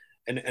yada.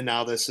 And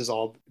now this has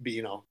all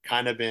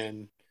kind of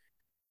been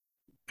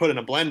put in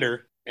a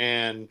blender,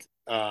 and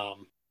the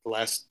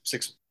last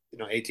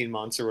 18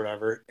 months or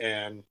whatever.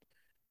 And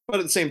but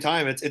at the same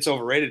time it's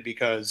overrated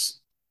because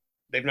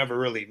they've never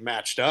really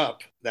matched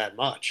up that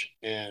much,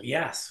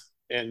 Yes.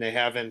 and they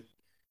haven't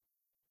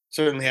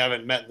certainly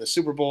haven't met in the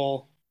Super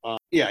Bowl.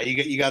 Yeah,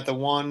 you got the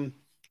one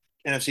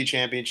NFC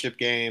Championship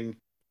game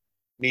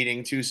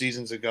meeting 2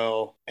 seasons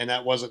ago, and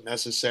that wasn't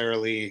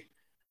necessarily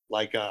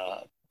like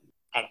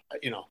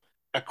you know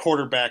a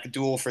quarterback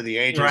duel for the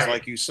ages Right.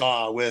 like you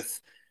saw with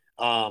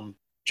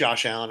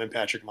Josh Allen and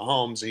Patrick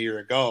Mahomes a year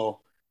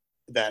ago.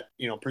 That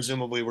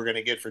presumably we're going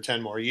to get for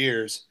 10 more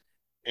years.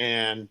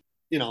 And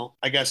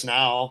I guess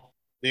now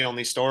the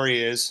only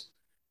story is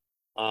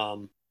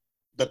um,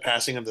 the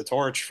passing of the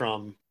torch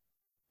from,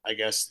 I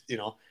guess,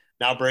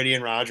 now Brady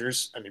and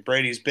Rodgers. I mean,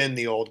 Brady's been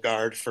the old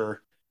guard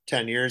for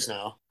 10 years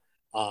now.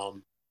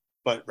 Um,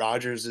 but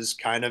Rodgers is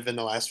kind of in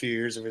the last few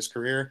years of his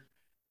career,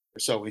 or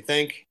so we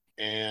think.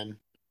 And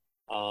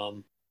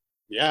um,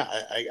 yeah,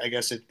 I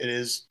guess it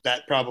is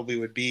that probably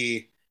would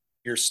be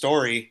your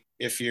story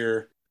if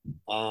you're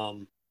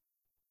um,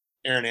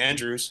 Aaron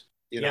Andrews,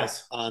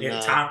 Yes. on Yeah,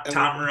 Tom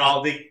on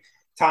Rinaldi.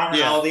 Tom yeah,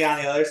 Rinaldi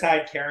on the other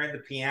side carrying the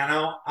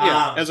piano.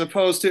 yeah, as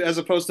opposed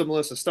to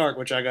Melissa Stark,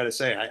 which I got to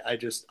say,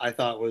 I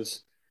thought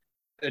was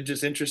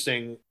just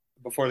interesting.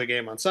 Before the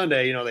game on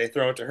Sunday, they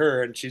throw it to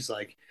her, and she's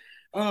like,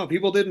 "Oh,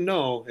 people didn't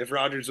know if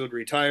Rodgers would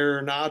retire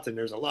or not," and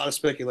there's a lot of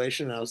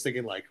speculation. And I was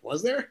thinking, like,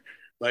 was there?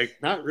 Like,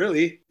 not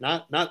really,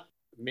 not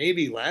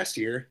maybe last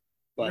year,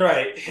 but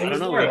Right. It I don't was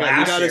know. more He got he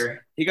last got his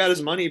year. he got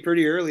his money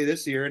pretty early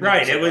this year, and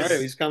Right. it's It like, all right,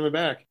 was he's coming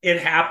back. it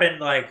happened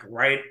like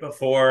right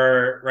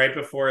before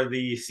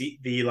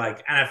the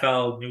like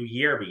NFL New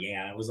Year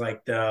began. It was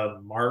like the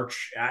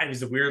March. It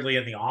was weirdly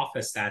in the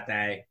office that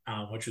day,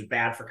 which was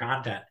bad for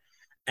content.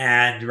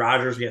 And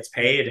Rogers gets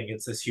paid and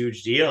gets this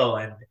huge deal,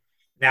 and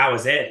that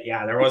was it.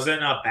 Yeah, there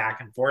wasn't a back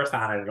and forth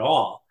on it at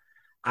all.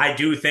 I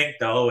do think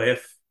though,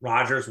 if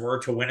Rogers were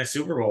to win a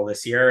Super Bowl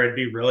this year, it'd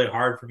be really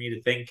hard for me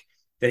to think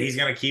that he's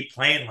going to keep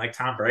playing like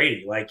Tom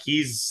Brady. Like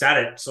he's said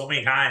it so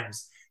many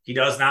times, he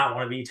does not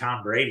want to be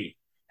Tom Brady.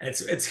 And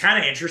it's kind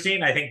of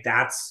interesting. I think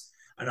that's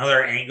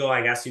another angle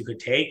I guess you could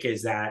take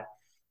is that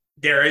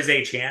there is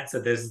a chance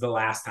that this is the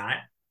last time.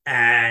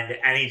 And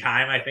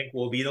anytime I think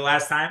will be the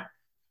last time.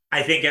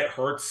 I think it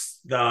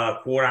hurts the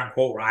quote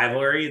unquote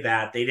rivalry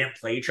that they didn't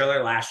play each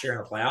other last year in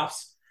the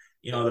playoffs.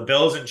 The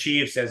Bills and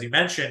Chiefs, as you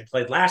mentioned,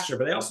 played last year,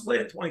 but they also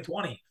played in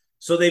 2020.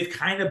 So they've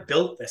kind of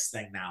built this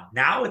thing now.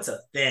 Now it's a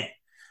thing.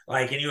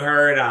 Like, and you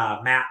heard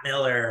Matt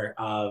Miller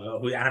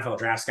of who NFL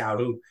Draft Scout,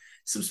 who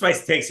some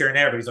spicy takes here and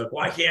there, but he's like,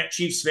 why can't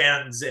Chiefs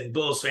fans and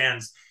Bills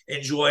fans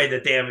enjoy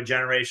that they have a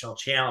generational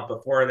channel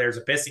before there's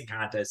a pissing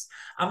contest?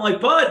 I'm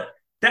like, bud,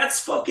 that's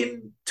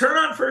fucking turn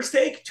on First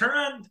Take, turn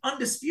on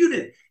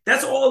Undisputed.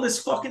 That's all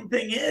this fucking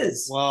thing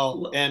is.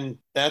 Well, and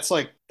that's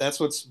what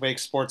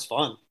makes sports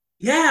fun.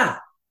 Yeah,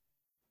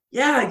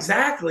 yeah,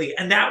 exactly.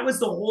 And that was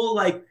the whole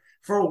like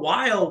for a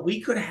while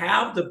we could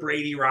have the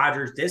Brady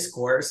Rogers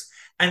discourse,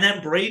 and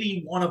then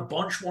Brady won a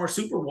bunch more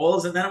Super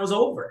Bowls, and then it was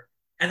over.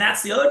 And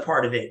that's the other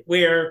part of it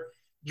where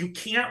you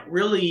can't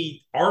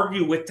really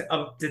argue with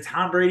the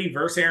Tom Brady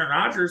versus Aaron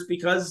Rodgers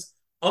because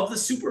of the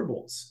Super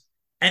Bowls.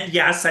 And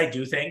yes, I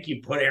do think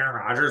you put Aaron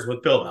Rodgers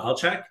with Bill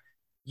Belichick,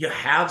 you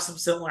have some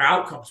similar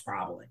outcomes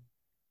probably.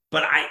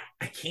 But I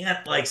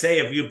can't like say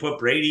if you put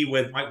Brady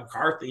with Mike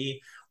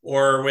McCarthy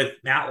or with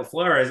Matt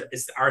LaFleur,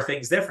 are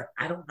things different?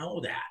 I don't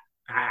know that.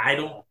 I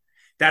don't.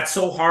 That's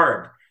so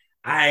hard.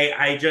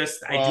 I do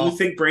Well,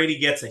 think Brady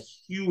gets a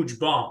huge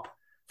bump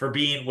for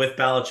being with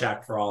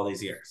Belichick for all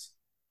these years.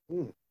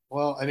 hmm,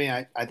 well, I mean,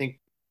 I think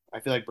I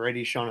feel like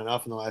Brady's shown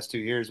enough in the last 2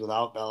 years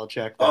without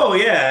Belichick that Oh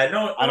yeah,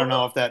 no, I no, don't no,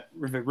 know if it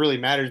really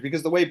matters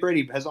because the way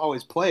Brady has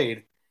always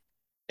played,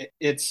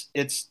 it's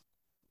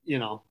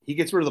he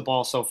gets rid of the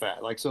ball so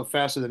fast, like so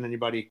faster than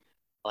anybody.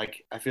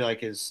 Like I feel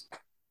like his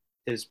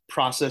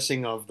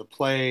processing of the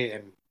play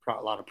and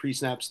a lot of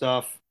pre-snap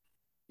stuff.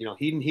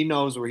 He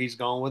knows where he's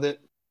going with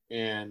it,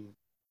 and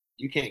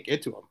you can't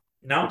get to him,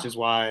 which no, is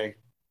why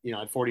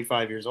at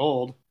 45 years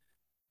old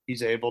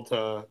he's able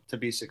to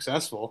be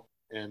successful.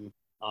 And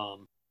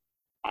um,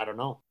 I don't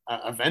know.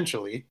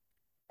 Eventually,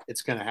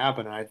 it's going to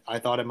happen. And I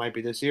thought it might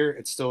be this year.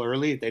 It's still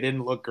early. They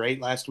didn't look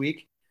great last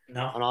week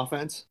no, on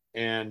offense,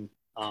 and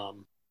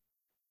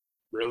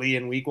really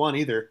in week one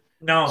either.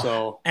 no,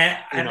 So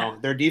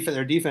and their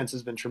defense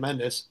has been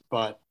tremendous,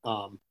 but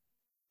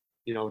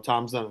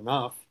Tom's done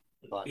enough.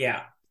 But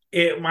yeah.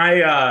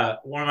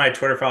 One of my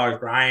Twitter followers,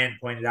 Brian,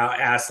 pointed out,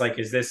 asked like,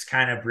 is this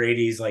kind of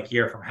Brady's like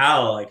year from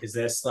hell? Like, is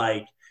this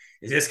kind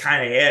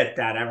of it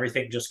that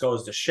everything just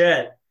goes to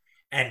shit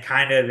and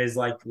kind of is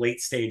like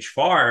late stage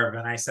Favre?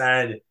 And I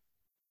said,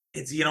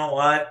 it's you know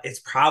what? It's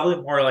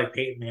probably more like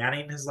Peyton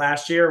Manning his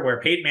last year,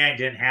 where Peyton Manning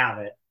didn't have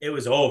it. It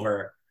was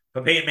over.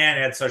 But Peyton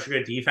Manning had such a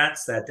good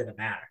defense that it didn't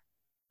matter.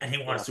 And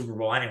he won a yeah, Super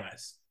Bowl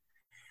anyways.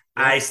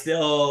 yeah.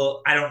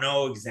 I don't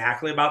know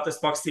exactly about this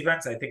Bucks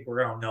defense. I think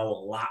we're gonna know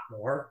a lot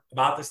more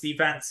about this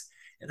defense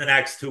in the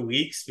next 2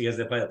 weeks because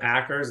they play the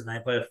Packers and they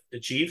play the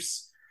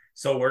Chiefs.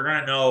 So we're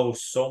gonna know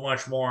so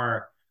much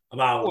more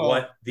about Well,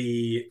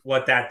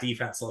 what that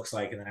defense looks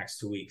like in the next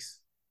 2 weeks.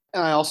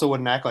 and I also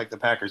wouldn't act like the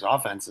Packers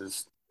offense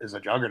is a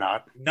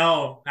juggernaut.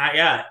 No, not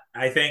yet.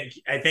 I think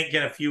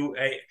in a few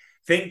I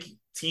think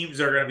teams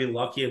are gonna be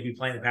lucky to be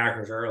playing the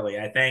Packers early.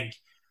 I think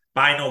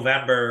by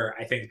November,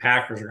 I think the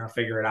Packers are gonna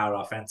figure it out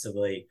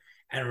offensively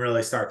and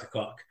really start to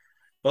cook.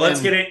 But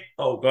let's get And in.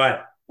 Oh, go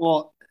ahead.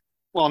 well,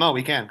 well, no,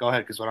 we can go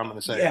ahead because what I'm going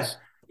to say Yeah. is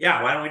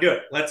Yeah. Why don't we do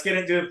it? Let's get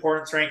into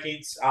importance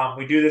rankings.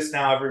 We do this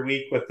now every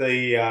week with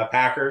the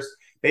Packers.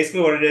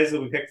 Basically, what it is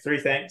we pick three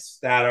things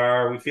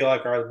that we feel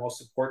like are the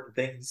most important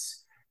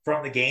things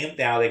from the game.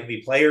 Now, they can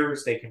be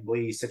players, they can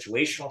be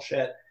situational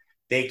shit,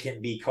 they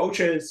can be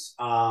coaches,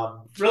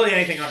 really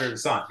anything under the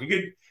sun. You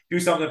could do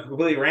something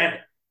completely random.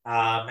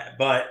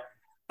 But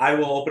I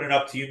will open it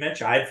up to you,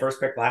 Mitch. I had first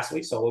pick last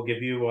week, so we'll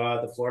give you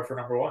the floor for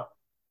number one.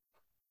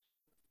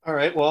 all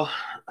right. Well,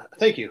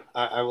 thank you.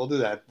 I will do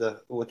that.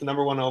 With the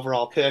number one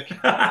overall pick,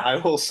 I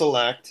will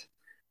select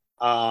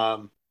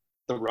um,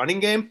 the running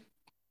game.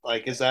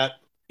 Like, is that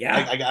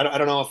Yeah. I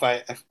don't know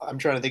if I'm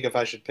trying to think if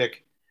I should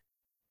pick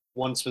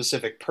one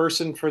specific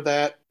person for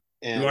that.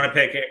 Do you want to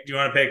And pick? Do you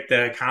want to pick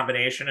the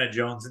combination of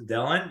Jones and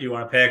Dillon? Do you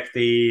want to pick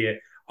the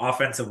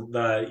offensive,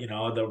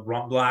 the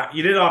run block?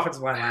 You did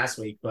offensive line last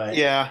week, but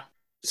yeah,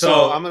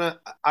 so so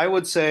I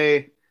would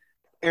say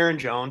Aaron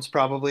Jones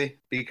probably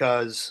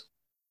because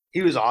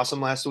he was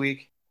awesome last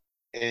week.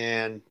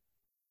 And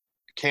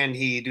can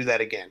he do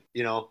that again?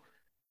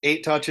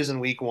 8 touches in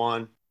week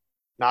one,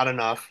 not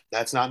enough.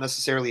 That's not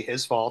necessarily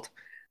his fault.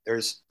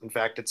 In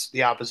fact, it's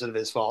the opposite of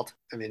his fault.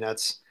 I mean,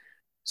 that's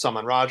some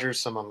on Rodgers,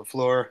 some on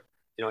LaFleur.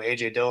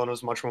 AJ Dillon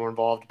was much more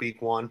involved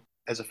week one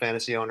as a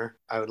fantasy owner.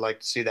 I would like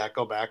to see that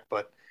go back,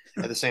 but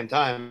at the same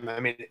time, I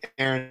mean,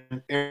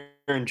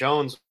 Aaron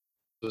Jones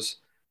was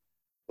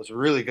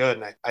really good,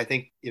 and I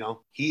think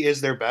he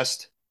is their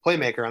best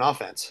playmaker on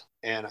offense,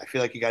 and I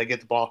feel like you got to get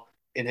the ball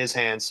in his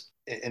hands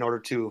in order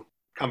to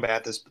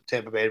combat this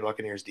Tampa Bay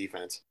Buccaneers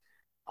defense.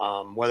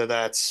 Whether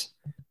that's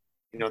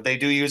they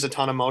do use a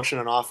ton of motion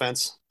on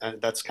offense,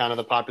 and that's kind of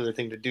the popular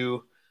thing to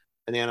do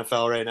in the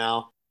NFL right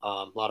now.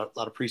 A lot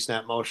of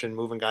pre-snap motion,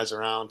 moving guys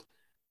around.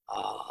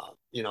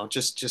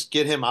 Just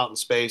get him out in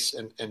space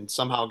and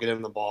somehow get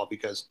him the ball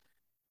because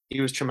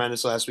he was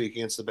tremendous last week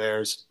against the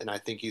Bears, and I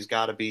think he's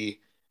got to be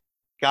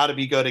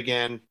good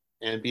again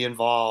and be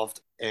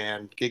involved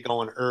and get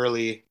going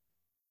early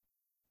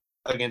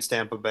against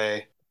Tampa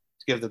Bay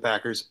to give the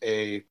Packers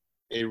a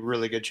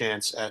really good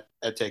chance at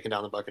taking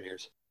down the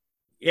Buccaneers.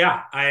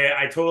 Yeah,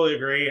 I totally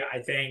agree. I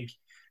think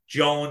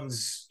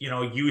Jones,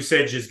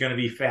 usage is going to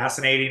be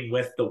fascinating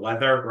with the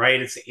weather,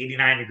 right? It's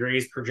 89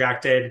 degrees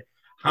projected.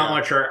 How Yeah,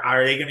 much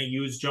are they going to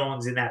use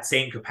Jones in that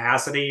same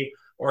capacity,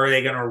 or are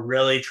they going to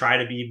really try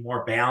to be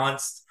more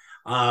balanced?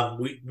 Matt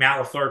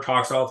LaFleur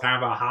talks all the time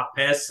about hot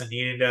piss and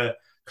needing to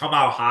come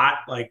out hot.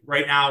 Like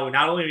right now, we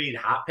not only need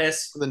hot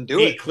piss, then we do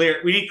need it.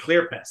 clear. We need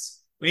clear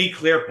piss. We need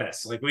clear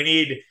piss. Like we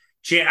need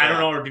I don't Yeah,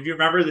 know. Do you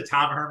remember the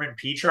Tom Herman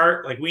P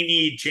chart? Like we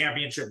need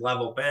championship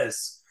level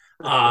piss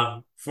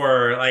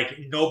for like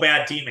no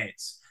bad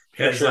teammates for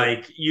because sure.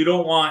 like you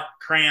don't want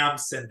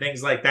cramps and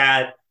things like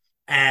that,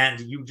 and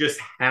you just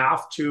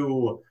have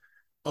to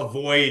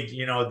avoid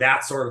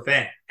that sort of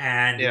thing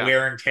and Yeah.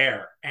 wear and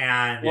tear.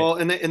 And Well,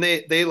 and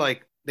they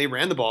like they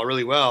ran the ball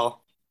really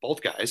well,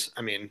 both guys.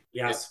 I mean,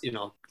 yes,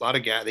 a lot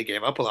of they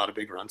gave up a lot of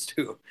big runs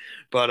too,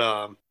 but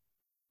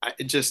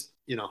it just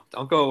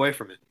don't go away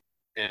from it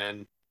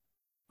and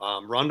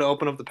run to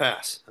open up the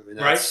pass. I mean,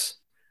 right.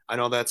 I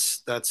know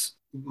that's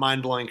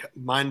mind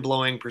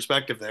blowing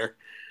perspective there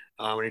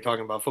when you're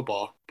talking about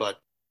football, but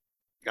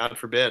God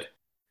forbid.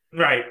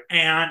 Right.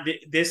 And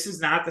this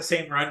is not the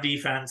same run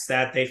defense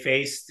that they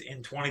faced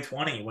in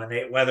 2020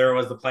 whether it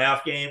was the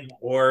playoff game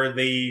or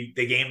the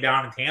game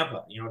down in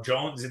Tampa.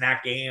 Jones in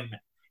that game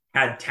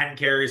had 10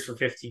 carries for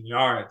 15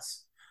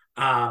 yards.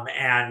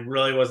 And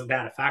really wasn't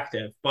that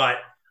effective. But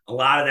a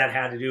lot of that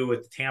had to do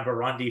with the Tampa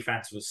run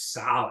defense was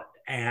solid.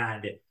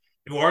 And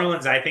New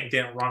Orleans, I think,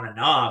 didn't run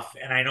enough.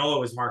 And I know it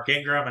was Mark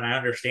Ingram, and I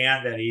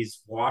understand that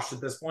he's washed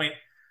at this point,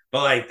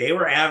 but like they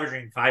were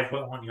averaging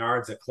 5.1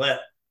 yards a clip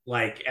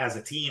like as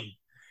a team.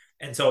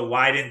 And so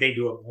why didn't they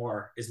do it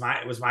more was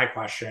my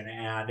question.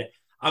 And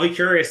I'll be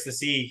curious to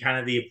see kind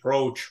of the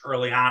approach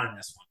early on in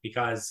this one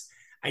because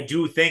I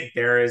do think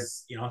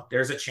there's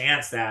a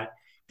chance that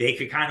they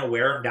could kind of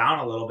wear them down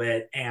a little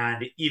bit.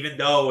 And even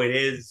though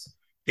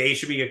they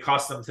should be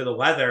accustomed to the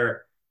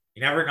weather,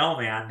 you never know,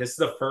 man. This is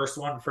the first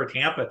one for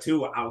Tampa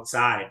too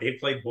outside. They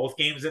played both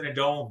games in a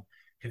dome,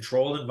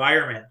 controlled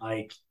environment.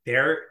 Like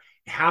they're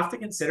have to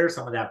consider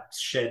some of that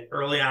shit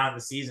early on in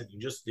the season. You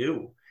just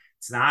do.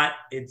 I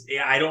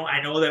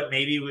know that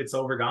maybe it's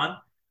overdone,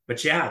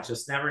 but yeah,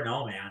 just never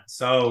know, man.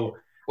 So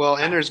Well,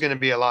 and uh, there's going to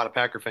be a lot of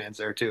Packer fans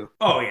there too.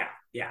 oh yeah,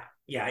 yeah,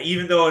 yeah.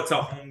 Even though it's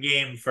a home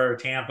game for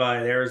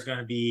Tampa, there's going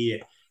to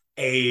be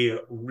a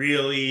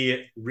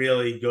really,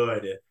 really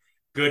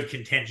good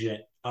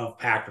contingent of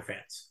Packer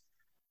fans.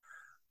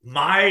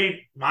 My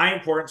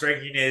importance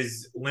ranking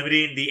is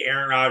limiting the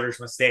Aaron Rodgers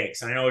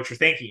mistakes. And I know what you're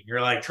thinking.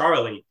 You're like,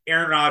 Charlie,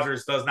 Aaron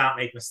Rodgers does not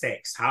make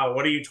mistakes.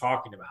 What are you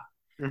talking about?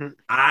 Hmm.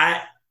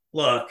 I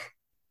look,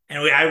 and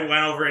I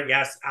went over it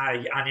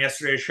on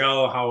yesterday's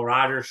show how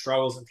Rodgers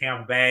struggles in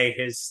Tampa Bay.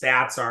 His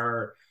stats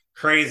are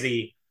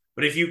crazy,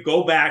 but if you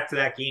go back to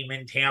that game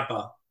in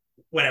Tampa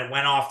when it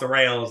went off the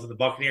rails and the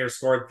Buccaneers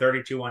scored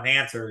 32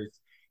 unanswered,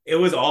 it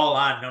was all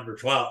on number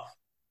 12.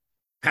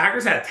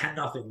 Packers had a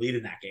 10-0 lead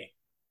in that game.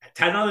 A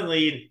 10-0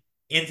 lead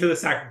into the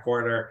second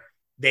quarter.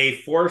 They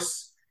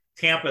force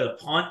Tampa to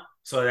punt,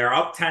 so they're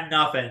up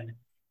 10-0.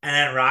 And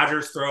then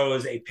Rodgers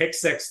throws a pick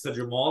six to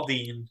Jamal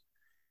Dean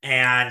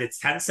and it's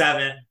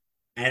 10-7.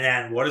 And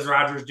then what does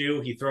Rodgers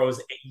do? He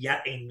throws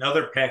yet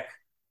another pick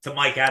to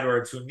Mike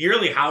Edwards, who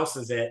nearly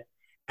houses it.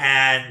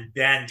 And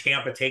then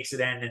Tampa takes it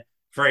in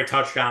for a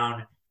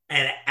touchdown,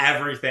 and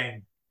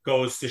everything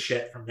goes to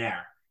shit from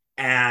there.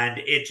 And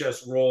it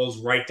just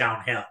rolls right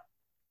downhill.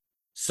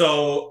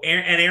 So,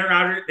 and Aaron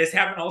Rodgers, this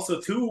happened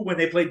also too when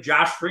they played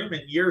Josh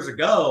Freeman years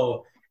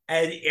ago.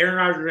 And Aaron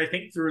Rodgers, I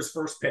think, threw his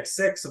first pick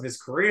six of his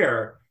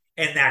career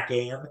in that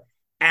game.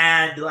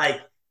 And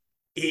like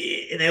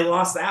and they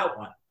lost that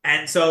one.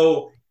 And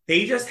so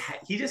he just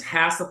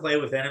has to play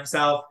within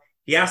himself.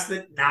 He has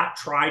to not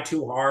try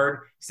too hard.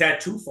 He's had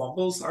two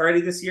fumbles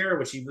already this year,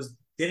 which he was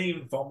didn't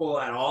even fumble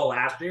at all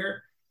last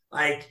year.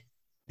 Like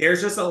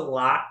there's just a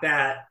lot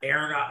that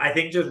Aaron I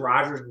think just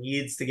Rodgers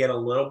needs to get a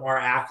little more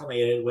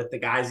acclimated with the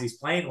guys he's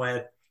playing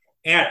with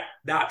and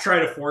not try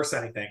to force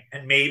anything.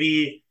 And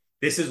maybe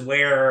this is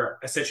where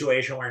a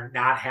situation where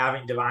not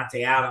having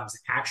Davante Adams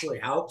actually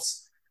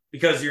helps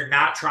because you're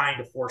not trying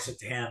to force it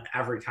to him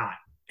every time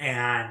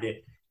and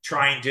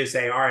trying to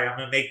say, all right, I'm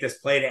going to make this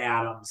play to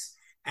Adams.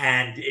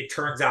 And it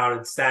turns out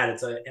instead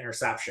it's an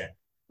interception,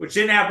 which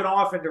didn't happen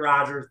often to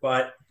Rodgers,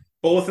 but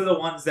both of the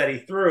ones that he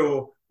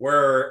threw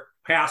were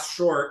pass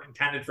short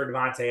intended for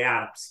Davante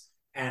Adams.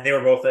 And they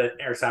were both an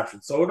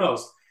interception. So who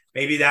knows?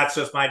 Maybe that's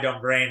just my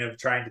dumb brain of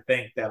trying to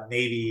think that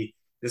maybe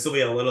this will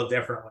be a little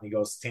different when he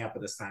goes to Tampa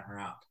this time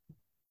around.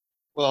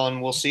 Well,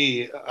 and we'll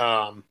see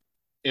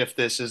if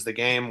this is the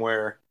game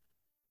where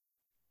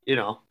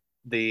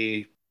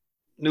the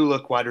new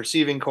look wide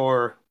receiving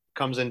core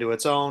comes into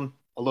its own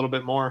a little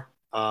bit more.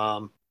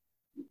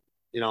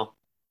 You know,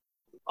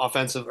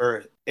 offensive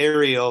or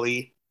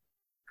aerially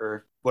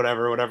or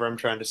whatever I'm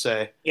trying to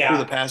say through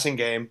the Yeah, passing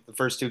game, the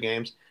first two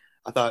games.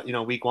 I thought,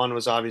 week one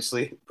was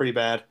obviously pretty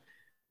bad.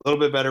 A little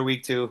bit better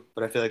week two,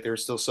 but I feel like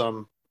there's still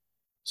some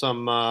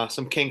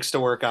kinks to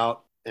work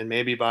out. And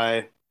maybe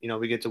by,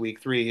 we get to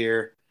week three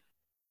here,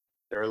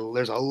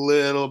 There's a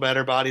little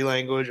better body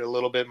language, a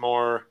little bit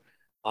more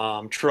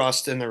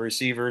trust in the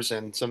receivers,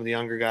 and some of the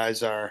younger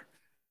guys are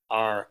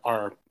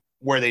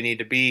where they need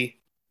to be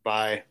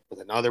by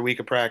with another week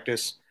of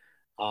practice.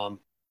 Um,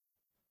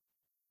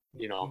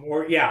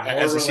 More, yeah,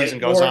 as the season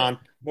goes on.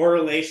 more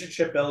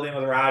relationship building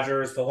with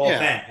Rodgers, the whole Yeah.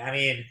 thing. I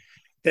mean,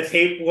 the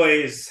tape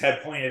boys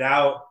had pointed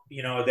out,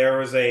 there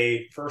was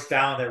a first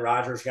down that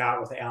Rodgers got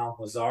with Alan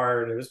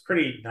Lazard. It was a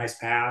pretty nice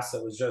pass.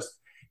 It was just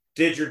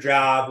did your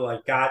job,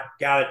 like got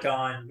it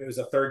done. It was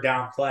a third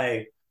down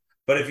play.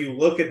 But if you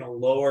look in the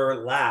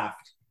lower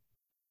left,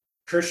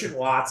 Christian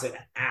Watson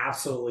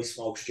absolutely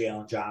smokes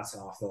Jalen Johnson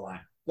off the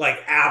line. Like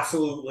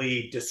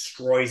absolutely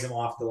destroys him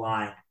off the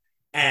line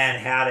and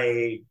had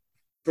a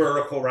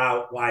vertical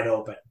route wide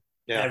open.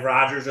 Yeah. And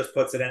Rodgers just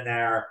puts it in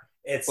there.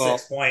 It's Well,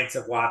 6 points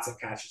if Watson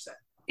catches it.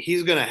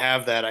 he's going to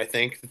have that. I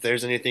think if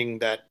there's anything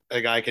that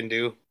a guy can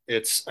do,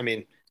 I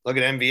mean, look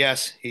at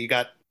MVS. He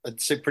got a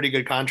pretty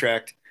good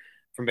contract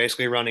from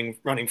basically running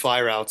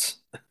fly routes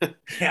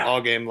Yeah.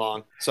 all game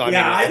long. So, I mean,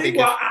 Yeah, I think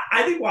if,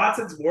 I think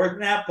Watson's more than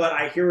that, but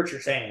I hear what you're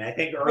saying. I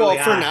think well, early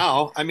for on,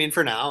 now, I mean,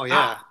 for now,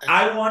 yeah.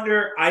 I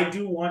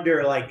do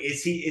wonder, like,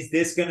 is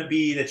this going to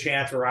be the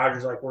chance where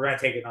Rodgers like, we're going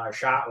to take another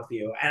shot with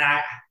you?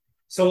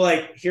 So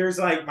like, here's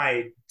like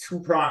my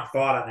two-pronged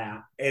thought on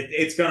that.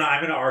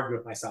 I'm gonna argue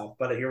with myself,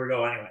 but here we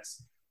go,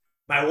 anyways.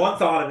 My one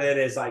thought of it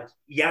is like,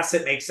 yes,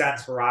 it makes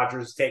sense for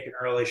Rodgers to take an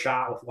early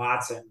shot with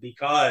Watson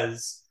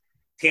because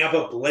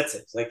Tampa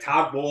blitzes. Like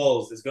Todd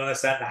Bowles is going to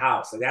send the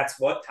house. Like that's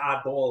what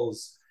Todd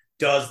Bowles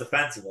does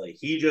defensively.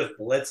 He just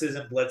blitzes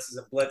and blitzes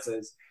and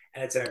blitzes,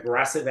 and it's an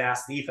aggressive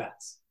ass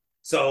defense.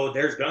 So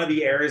there's going to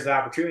be areas of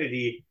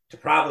opportunity to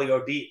probably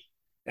go deep.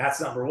 That's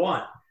number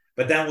one.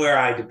 But then where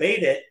I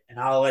debate it, and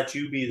I'll let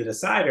you be the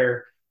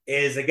decider,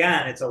 is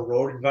again, it's a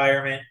road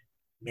environment,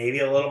 maybe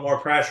a little more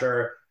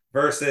pressure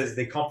versus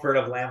the comfort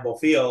of Lambeau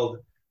Field,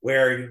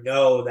 where you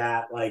know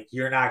that like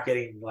you're not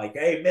getting like,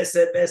 hey, miss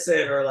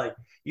it, or like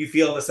you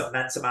feel this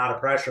immense amount of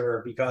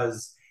pressure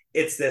because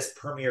it's this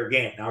premier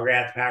game. Now,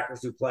 granted, the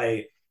Packers do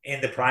play in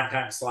the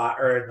primetime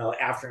slot or in the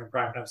afternoon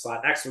primetime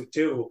slot next week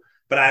too,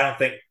 but I don't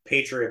think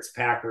Patriots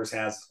Packers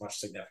has as much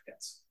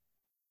significance.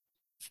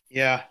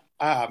 Yeah.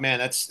 Ah, man,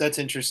 that's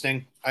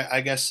interesting.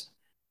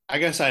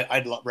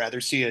 I'd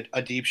rather see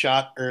a deep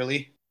shot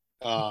early,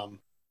 um,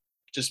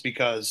 just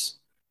because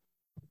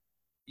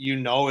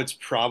it's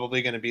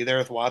probably going to be there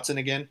with Watson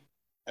again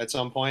at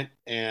some point,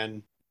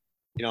 and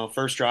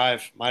first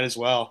drive might as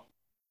well.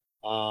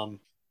 Um,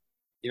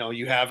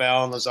 you have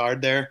Alan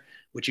Lazard there,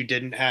 which you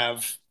didn't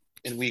have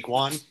in week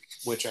one,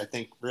 which I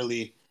think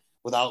really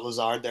without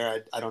Lazard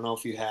there, I don't know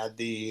if you had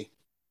the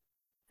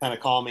kind of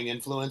calming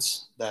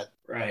influence that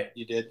Right.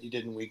 you did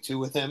in week two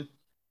with him.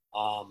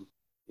 Um,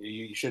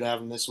 you should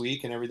have him this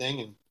week and everything.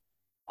 And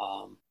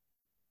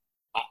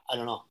I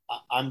don't know.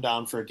 I'm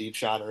down for a deep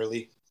shot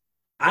early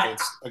I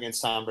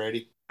against Tom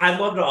Brady. I'd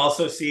love to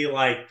also see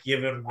like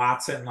giving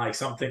Watson like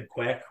something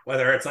quick,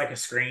 whether it's like a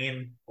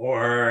screen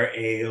or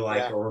a like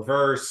Yeah. a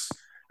reverse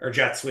or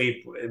jet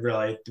sweep.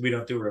 Really, we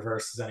don't do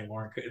reverses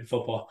anymore in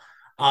football.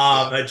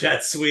 Yeah. A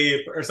jet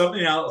sweep or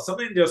something else,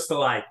 something just to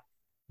like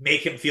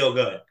make him feel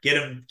good,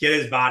 get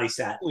his body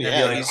set, Oh and then be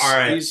yeah, like, all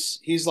right,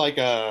 he's like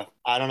a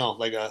I don't know,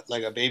 like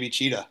a baby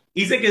cheetah.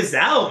 he's a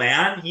gazelle,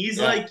 man.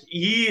 Yeah.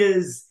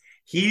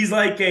 He's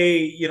like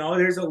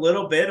there's a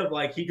little bit of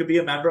like he could be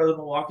a member of the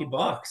Milwaukee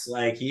Bucks.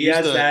 Like he use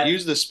has the that.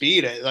 use the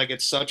speed. Like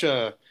it's such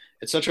a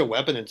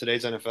weapon in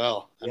today's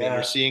NFL. I mean, you're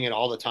Yeah. seeing it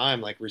all the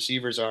time. Like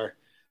receivers are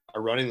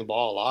running the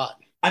ball a lot.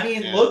 I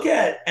mean, And look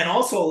at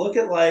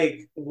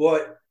like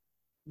what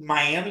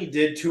Miami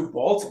did to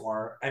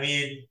Baltimore. I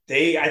mean,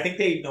 I think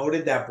they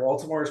noted that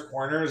Baltimore's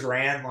corners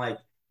ran like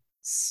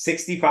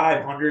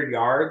 6,500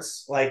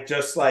 yards, like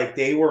just like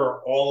they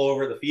were all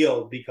over the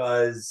field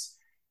because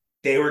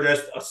they were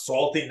just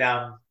assaulting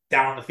them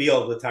down the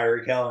field with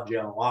Tyreek Hill and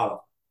Jalen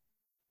Waddle.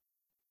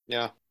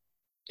 yeah,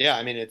 yeah.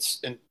 I mean,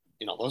 and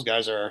those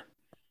guys are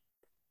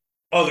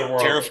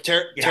Otherworldly,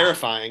 yeah,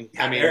 terrifying.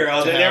 I yeah, mean,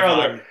 to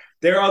have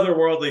they're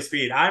otherworldly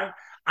speed.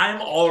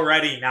 I'm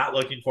already not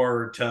looking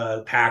forward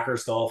to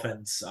Packers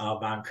Dolphins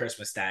on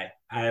Christmas Day.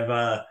 I've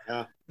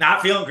yeah.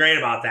 not feeling great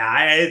about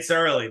that. It's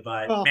early,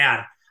 but Well,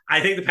 man, I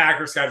think the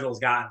Packers schedule has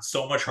gotten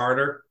so much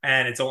harder,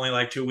 and it's only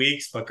like 2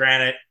 weeks. But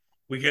granted,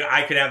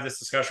 I could have this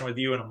discussion with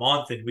you in a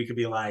month, and we could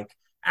be like,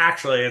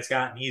 actually, it's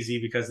gotten easy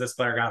because this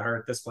player got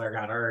hurt, this player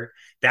got hurt,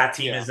 that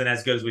team yeah. isn't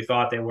as good as we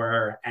thought they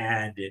were,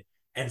 and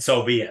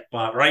so be it.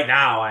 But right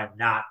now, I'm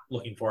not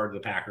looking forward to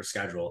the Packers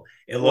schedule.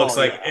 Well,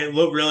 yeah.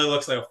 Really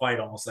looks like a fight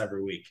almost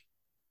every week.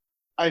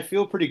 I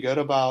feel pretty good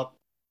about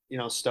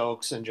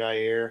Stokes and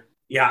Jair on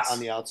Yes.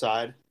 the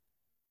outside.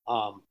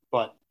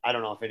 But I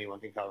don't know if anyone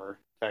can cover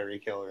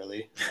Tyreek Hill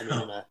really. I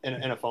mean,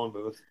 in a phone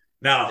booth,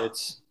 No.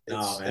 it's No,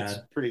 it's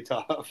man. pretty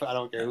tough. I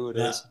don't care who it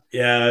No. is.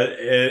 Yeah,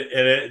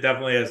 it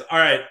definitely is. All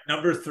right,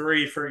 number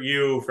three for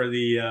you for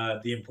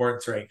the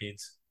importance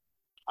rankings.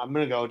 I'm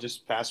gonna go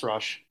just pass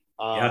rush.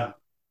 Yeah.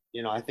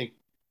 I think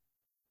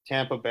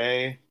Tampa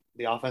Bay,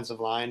 the offensive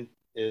line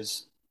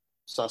is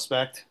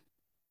suspect.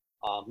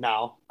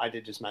 Now, I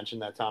did just mention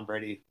that Tom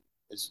Brady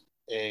is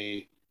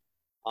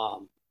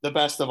the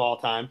best of all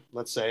time,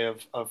 let's say,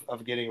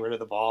 of getting rid of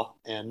the ball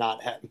and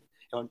not having,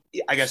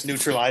 I guess,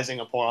 neutralizing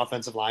a poor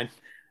offensive line.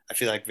 I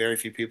feel like very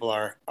few people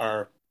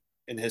are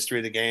in the history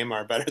of the game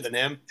are better than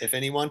him, if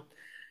anyone.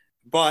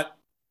 But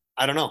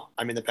I don't know.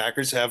 I mean, the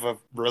Packers have a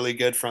really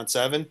good front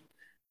seven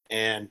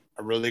and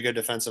a really good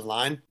defensive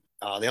line.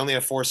 They only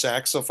have 4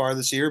 sacks so far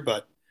this year,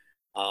 but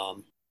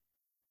um,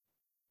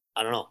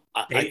 I don't know.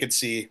 They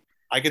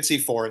I could see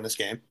 4 in this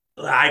game.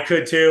 I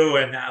could too.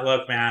 And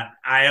look, man,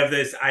 I have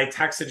this. I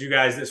texted you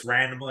guys this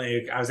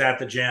randomly. I was at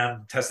the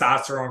gym,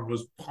 testosterone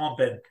was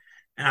pumping,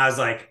 and I was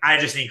like, I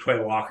just need Quay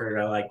Walker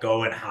to like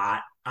go in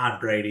hot on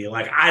Brady.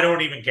 Like, I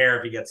don't even care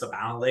if he gets a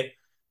penalty.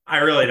 I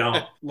really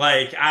don't.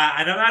 Like,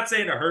 and I'm not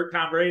saying to hurt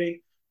Tom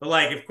Brady, but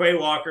like if Quay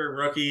Walker,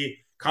 rookie,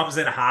 comes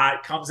in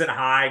hot, comes in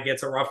high,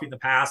 gets a roughing the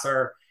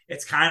passer,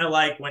 it's kind of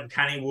like when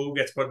Kenny Wu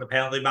gets put in the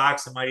penalty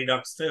box in Mighty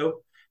Ducks 2,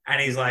 and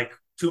he's Mm-hmm. like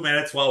 2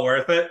 minutes, well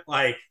worth it.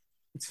 Like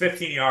it's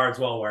 15 yards,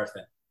 well worth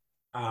it.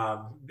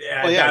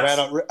 Well, yeah, That's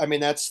rattle. I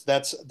mean, that's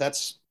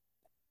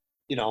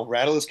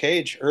rattle his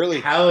cage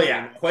early. hell I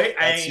yeah. mean, Quite,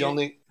 that's the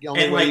only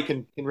and way you like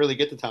can really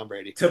get to Tom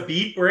Brady. to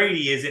beat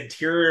Brady is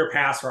interior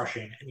pass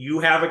rushing, and you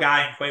have a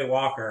guy in Quay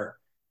Walker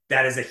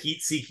that is a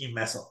heat-seeking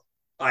missile.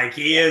 Like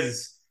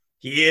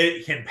Yeah,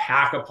 can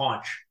pack a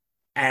punch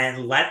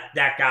and let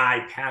that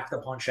guy pack the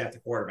punch at the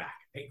quarterback.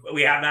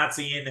 We have not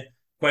seen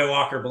Quay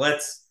Walker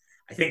blitz.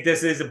 I think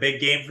this is a big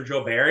game for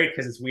Joe Barry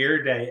because it's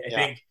weird. I yeah,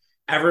 think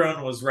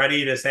everyone was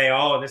ready to say,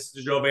 "Oh, this is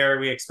the Joe Barry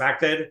we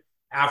expected"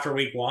 after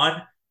week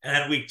one, and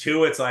then week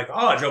two, it's like,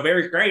 "Oh, Joe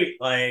Barry's great."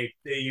 Like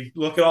you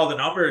look at all the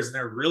numbers and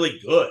they're really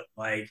good.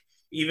 Like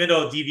even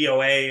though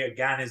DVOA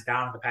again is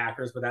down in the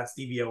Packers, but that's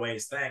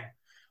DVOA's thing.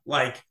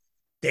 Like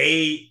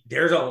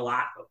there's a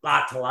lot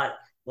to like.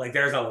 Like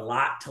there's a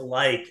lot to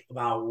like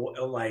about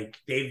like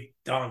they've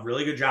done a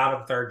really good job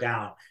on third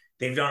down.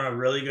 They've done a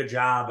really good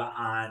job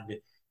on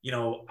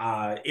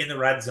in the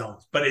red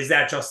zones. But is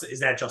that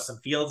Justin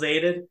Fields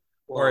aided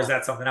or is well,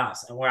 that something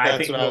else? And where I that's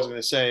think what I was will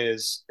going to say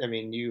is, I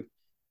mean,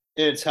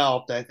 it's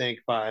helped, I think,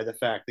 by the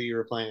fact that you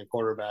were playing a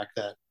quarterback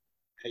that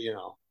you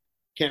know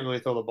can't really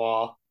throw the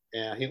ball.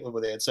 Yeah,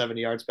 they had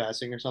 70 yards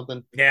passing or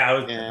something, yeah,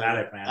 it was and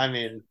pathetic,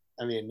 man.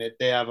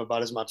 they have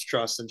about as much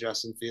trust in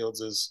Justin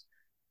Fields as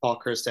Paul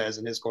Chryst has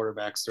in his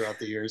quarterbacks throughout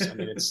the years. I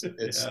mean,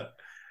 Yeah.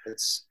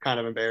 it's kind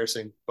of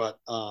embarrassing, but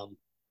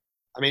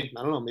I mean,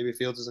 I don't know. Maybe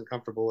Fields isn't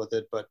comfortable with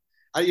it, but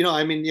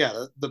I mean,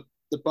 yeah, the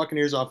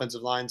Buccaneers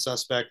offensive line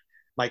suspect.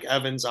 Mike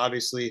Evans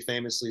obviously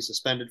famously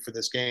suspended for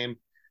this game,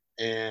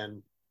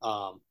 and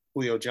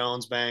Julio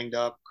Jones banged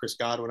up, Chris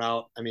Godwin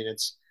out. I mean,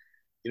 it's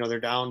they're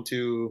down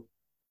to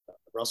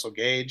Russell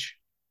Gage.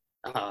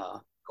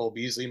 Cole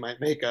Beasley might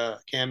make a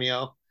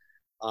cameo.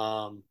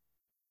 Um,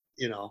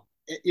 you know,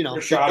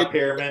 Rashad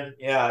Perriman.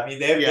 Yeah, I mean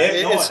they yeah,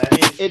 have no one.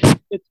 it's I mean,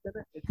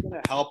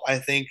 gonna help. I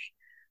think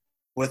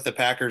with the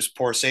Packers'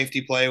 poor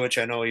safety play, which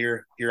I know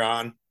you're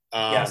on.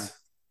 Um, yes,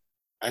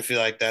 I feel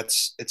like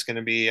it's going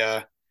to be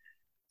a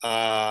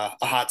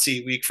hot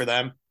seat week for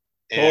them,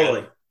 totally.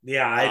 and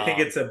Yeah, I think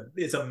um,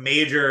 it's a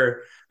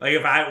major like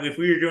if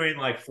we were doing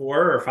like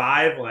 4 or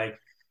 5, like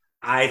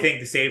I think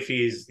the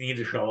safeties need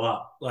to show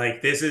up.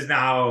 Like this is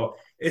now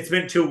it's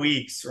been 2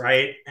 weeks,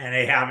 right? And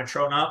they haven't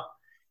shown up.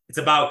 It's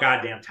about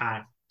goddamn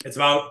time. It's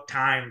about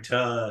time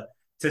to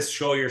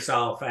show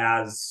yourself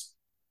as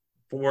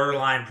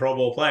borderline Pro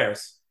Bowl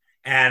players.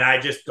 And I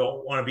just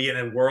don't want to be in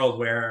a world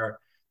where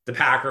the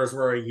Packers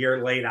were a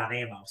year late on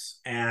Amos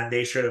and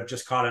they should have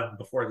just caught him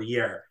before the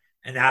year.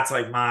 And that's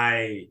like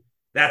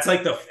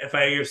the if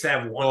I used to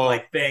have one well,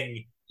 like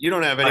thing you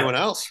don't have like anyone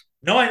else.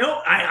 no, I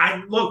know.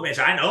 I look, Mitch.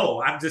 I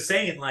know. I'm just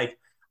saying, like,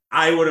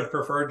 I would have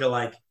preferred to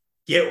like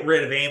get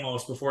rid of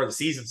Amos before the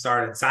season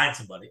started and sign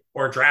somebody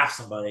or draft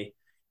somebody,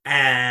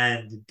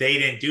 and they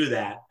didn't do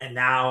that. And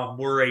now I'm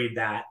worried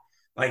that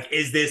like,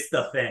 is this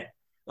the thing?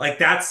 Like,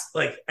 that's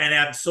like, and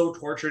I'm so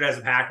tortured as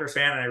a Packers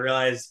fan, and I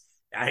realize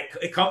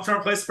it comes from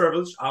a place of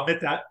privilege. I'll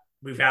admit that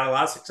we've had a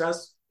lot of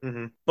success,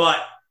 Mm-hmm. but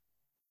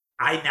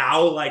I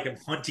now like am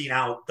hunting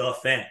out the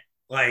thing.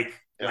 Like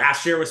Yeah,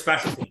 last year was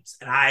special teams,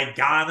 and I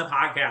got on the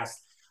podcast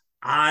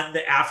on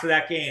the after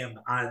that game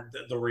on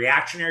the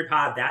reactionary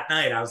pod that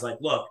night. I was like,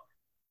 look,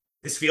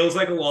 this feels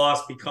like a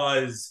loss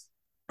because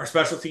our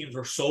special teams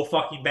were so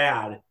fucking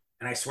bad.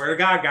 And I swear to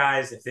God,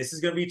 guys, if this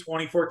is going to be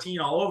 2014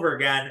 all over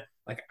again,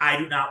 like I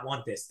do not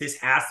want this. This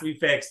has to be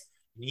fixed.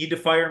 You need to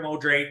fire Mo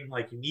Drayton.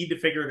 Like you need to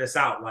figure this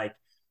out. Like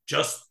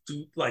just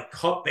do like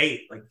cut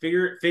bait. Like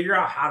figure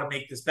out how to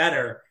make this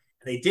better.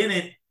 And they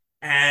didn't.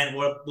 And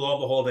lo and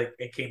behold,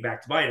 it came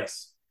back to bite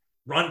us.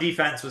 Run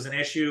defense was an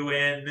issue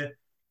in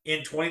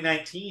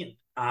 2019.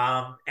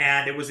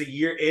 And it was a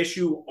year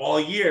issue all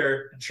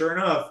year. And sure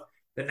enough,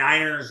 the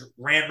Niners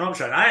ran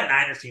roughshod. I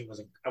Niners team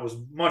was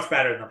much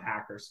better than the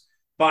Packers,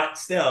 but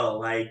still,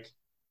 like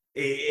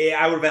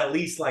I would have at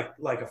least like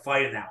a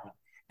fight in that one.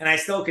 And I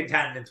still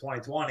contend in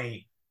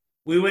 2020,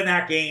 we win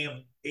that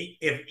game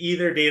if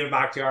either David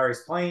Bakhtiari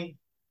is playing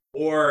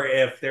or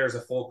if there's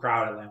a full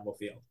crowd at Lambeau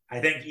Field. I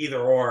think either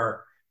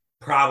or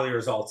probably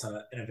results in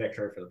a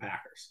victory for the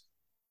Packers.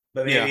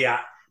 But Yeah.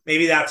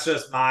 maybe that's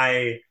just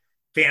my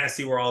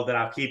fantasy world that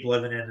I'll keep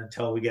living in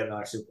until we get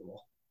another Super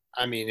Bowl.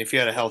 I mean, if you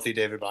had a healthy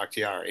David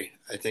Bakhtiari,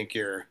 I think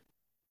you're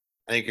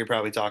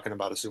probably talking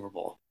about a Super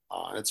Bowl.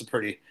 It's a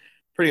pretty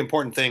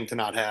important thing to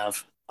not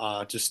have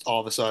just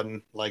all of a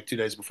sudden, like 2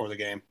 days before the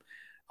game.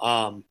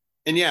 Um,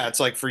 and yeah, it's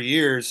like for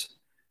years,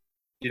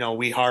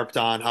 we harped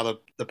on how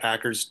the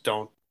Packers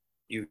don't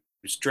use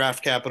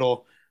draft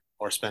capital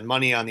or spend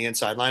money on the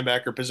inside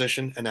linebacker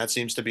position, and that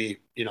seems to be,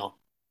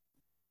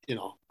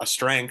 a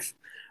strength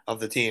of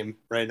the team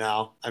right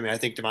now. I mean, I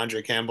think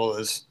Devondre Campbell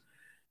is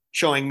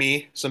showing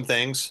me some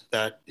things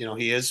that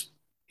he is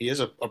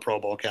a Pro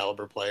Bowl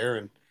caliber player,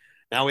 and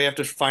now we have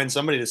to find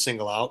somebody to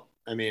single out.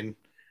 I mean,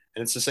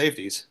 and it's the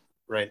safeties,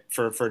 right?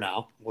 For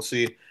now, we'll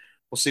see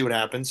what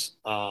happens.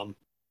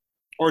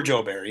 Or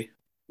Joe Barry,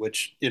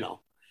 which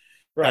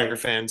Right.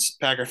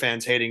 Packer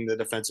fans hating the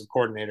defensive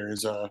coordinator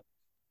is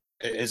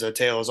a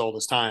tale as old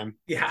as time.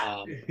 Yeah.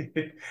 Um,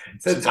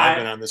 it's a since I've time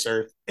been on this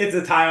earth, it's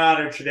a time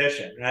honored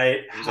tradition, right?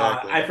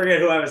 exactly. I forget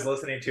who I was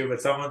listening to,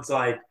 but someone's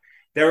like,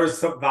 there was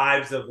some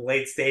vibes of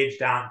late stage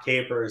Dom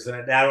Capers,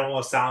 and that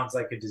almost sounds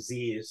like a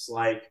disease.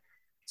 Like,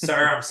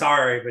 sir, I'm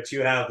sorry, but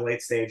you have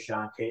late stage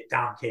Dom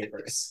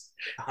Capers.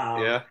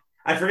 Um, Yeah,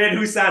 I forget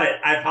who said it.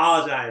 I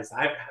apologize.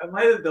 I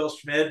might have been Bill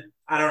Schmid.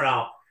 I don't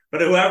know, but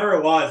whoever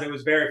it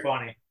was very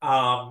funny.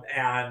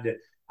 And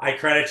I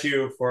credit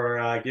you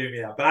for giving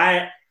me that. But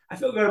I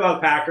feel good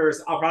about the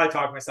Packers. I'll probably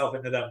talk myself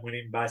into them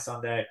winning by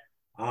Sunday.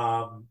 But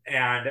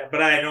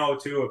I know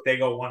too if they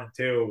go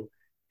 1-2,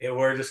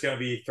 we're just going to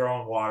be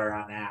throwing water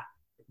on that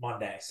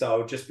Monday.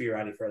 So just be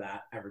ready for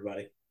that,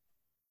 everybody.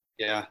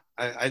 yeah.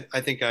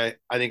 I think I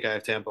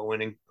have Tampa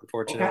winning, Okay,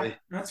 unfortunately.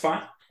 that's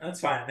fine. That's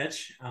fine,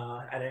 Mitch.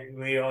 I think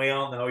we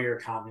all know you're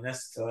a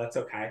communist, so that's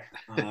okay.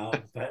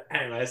 But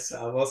anyways,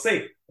 we'll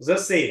see. We'll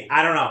just see.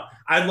 I don't know.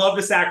 I'd love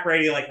to sack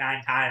Brady like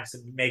 9 times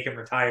and make him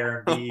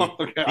retire and be Oh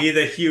god. be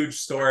the huge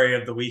story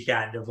of the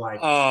weekend of like,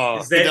 Oh,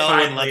 is that Goodell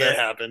wouldn't let finally that it?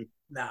 happen.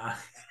 Nah.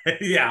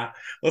 Yeah.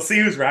 We'll see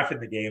who's refing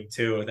the game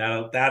too.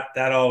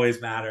 That always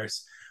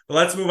matters. But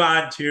let's move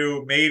on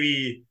to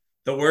maybe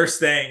the worst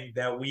thing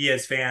that we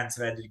as fans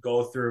have had to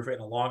go through in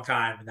a long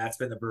time, and that's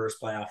been the Brewers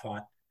playoff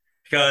hunt.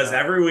 Because Yeah.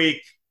 every week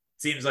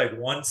it seems like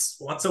once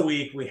a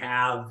week we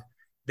have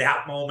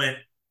that moment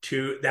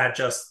that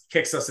just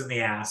kicks us in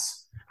the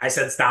ass. I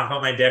said stomp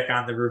on my dick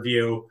on the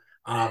review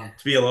to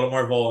be a little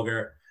more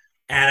vulgar.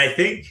 And I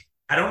think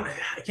I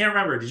can't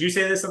remember. Did you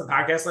say this on the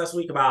podcast last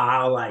week about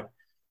how like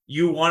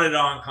you want it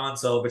on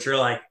console, but you're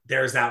like,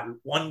 there's that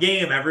one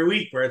game every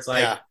week where it's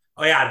like, Yeah.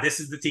 oh yeah,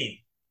 this is the team.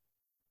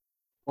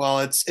 Well,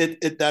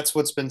 that's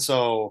what's been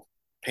so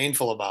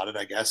painful about it,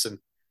 I guess. And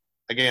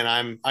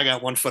again, I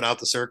got one foot out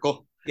the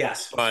circle,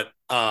 Yes. but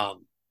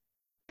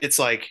it's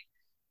like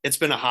it's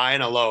been a high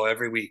and a low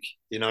every week.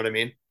 You know what I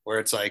mean? Where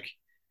it's like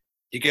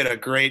you get a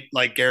great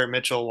like Garrett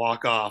Mitchell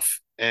walk off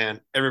and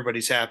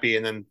everybody's happy,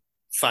 and then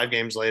 5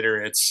 games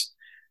later it's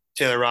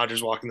Taylor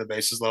Rogers walking the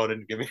bases loaded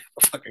and giving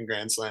a fucking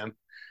grand slam.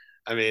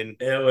 I mean,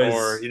 It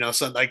or was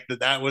something like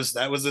that was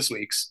this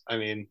week's. I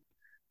mean,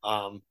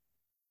 um,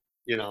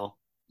 you know,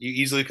 you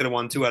easily could have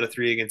won 2 out of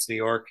 3 against New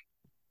York,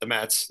 the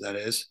Mets. That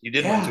is, you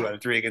did win two yeah, out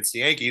of three against the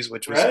Yankees,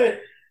 right.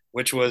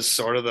 which was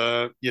sort of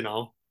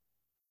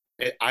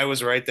I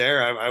was right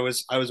there. I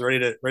was ready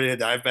to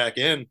dive back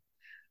in.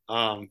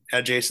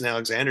 Had Jason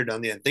Alexander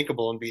done the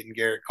unthinkable and beaten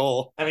Garrett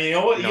Cole, I mean, you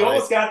know, you I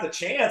almost got the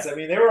chance. I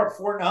mean, they were up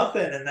 4-0,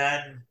 and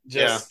then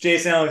yeah, just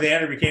Jason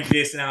Alexander became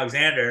Jason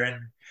Alexander. And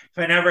if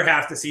I never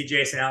have to see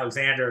Jason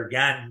Alexander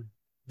again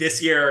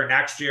this year or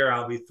next year,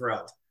 I'll be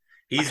thrilled.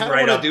 I He's kind of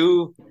right want to up.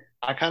 do.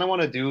 I kind of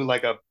want to do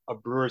like a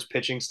Brewers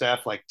pitching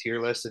staff like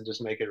tier list and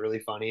just make it really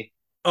funny.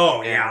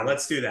 Oh yeah, And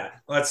let's do that.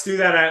 Let's do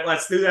that.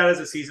 Let's do that as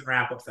a season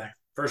wrap up thing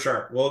for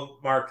sure. We'll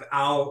mark.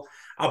 I'll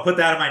put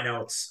that in my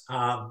notes.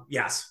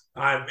 Yes,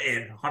 I'm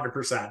in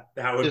 100%.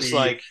 That would just be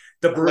like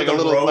a the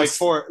little like roast.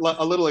 for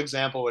a little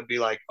example would be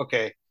like,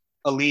 okay,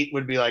 elite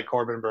would be like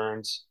Corbin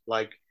Burns,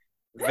 like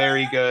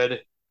very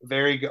good,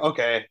 very good.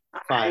 Okay,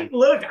 fine.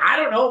 Look, I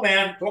don't know,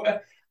 man.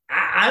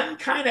 I'm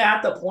kind of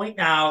at the point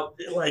now.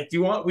 Like, do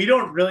you want? We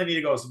don't really need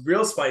to go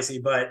real spicy,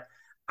 but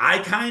I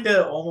kind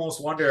of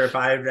almost wonder if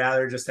I'd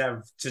rather just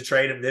have to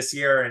trade him this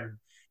year and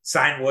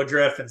sign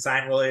Woodruff and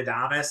sign Willie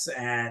Adames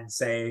and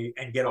say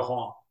and get a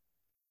haul.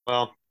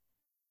 Well,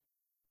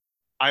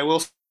 I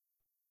will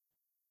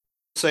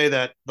say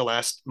that the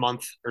last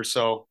month or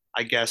so,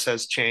 I guess,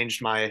 has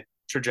changed my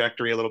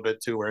trajectory a little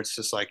bit too, where it's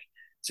just like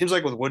it seems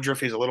like with Woodruff,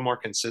 he's a little more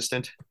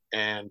consistent,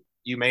 and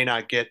you may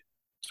not get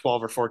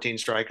 12 or 14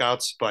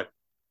 strikeouts, but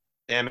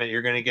damn it,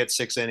 you're going to get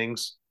 6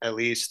 innings at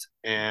least,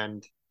 and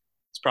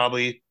it's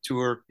probably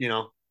 2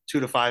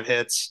 to 5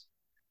 hits.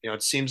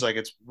 It seems like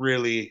it's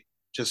really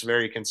just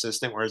very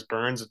consistent. Whereas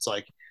Burns, it's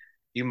like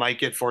you might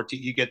get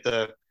 14, you get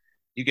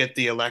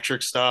the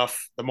electric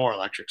stuff, the more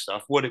electric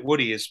stuff.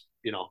 Woody is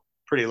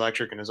pretty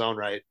electric in his own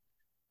right,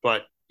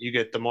 but you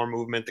get the more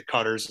movement, the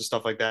cutters and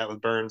stuff like that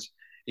with Burns.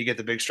 you get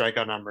the big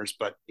strikeout numbers,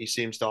 but he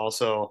seems to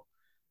also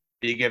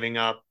be giving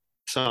up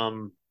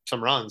some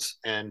runs,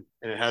 and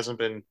it hasn't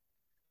been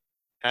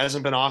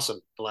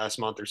awesome the last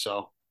month or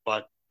so.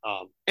 But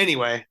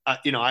anyway, I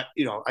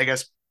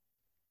guess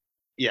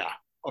yeah,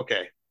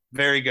 okay,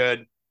 very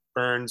good.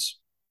 Burns,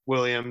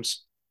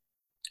 Williams,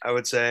 I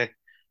would say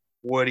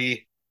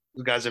Woody.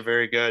 Those guys are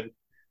very good.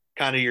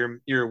 Kind of your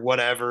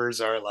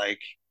whatevers are like,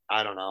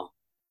 I don't know,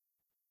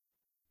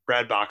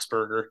 Brad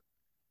Boxberger,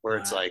 where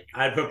it's like,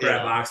 I'd put you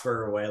Brad know,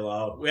 Boxberger way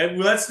low.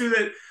 Let's do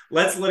that.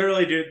 Let's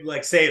literally do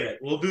like save it.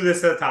 We'll do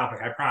this as a topic.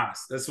 I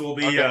promise. This will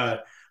be okay,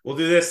 we'll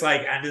do this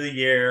like end of the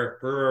year.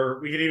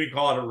 We can even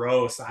call it a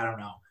roast. I don't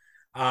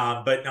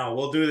know. But no,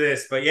 we'll do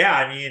this. But yeah,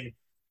 I mean,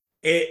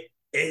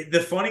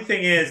 the funny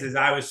thing is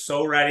I was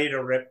so ready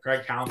to rip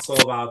Craig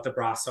Counsell about the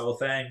Brasso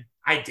thing.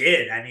 I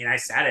did. I mean, I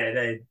said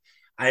it.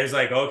 I was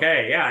like,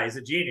 okay, yeah, he's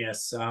a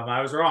genius.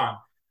 I was wrong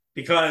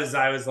because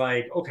I was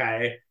like,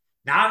 okay,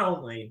 not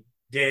only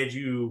did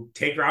you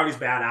take Rowdy's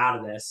bat out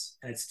of this,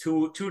 and it's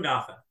two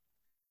nothing.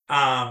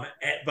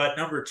 But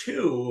number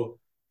two,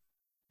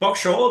 Buck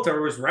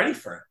Showalter was ready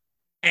for it,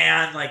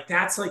 and like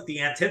that's like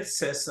the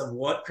antithesis of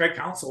what Craig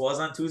Counsell was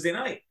on Tuesday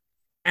night,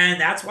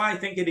 and that's why I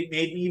think it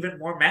made me even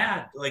more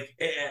mad.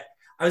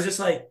 I was just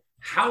like,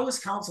 how is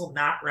Counsell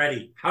not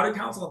ready? How did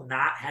Counsell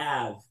not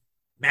have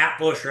Matt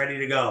Bush ready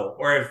to go?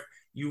 Or if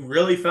you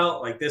really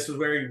felt like this was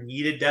where you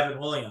needed Devin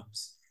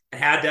Williams and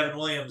had Devin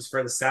Williams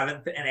for the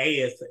seventh and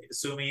eighth,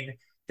 assuming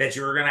that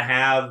you were going to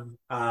have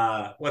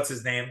what's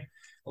his name,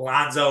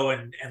 Alonso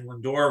and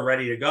Lindor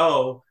ready to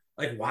go.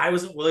 Like, why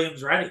wasn't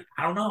Williams ready?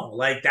 I don't know.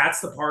 Like, that's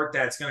the part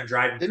that's going to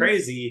drive me didn't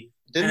crazy.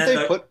 And didn't then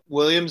they put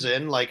Williams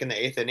in like in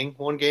the eighth inning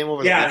one game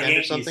over the the weekend or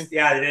Yankees, something?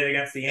 yeah, they did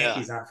against the Yeah,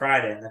 Yankees on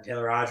Friday, and then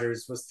Taylor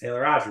Rogers was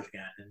Taylor Rogers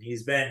again, and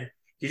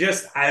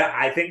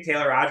I think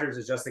Taylor Rogers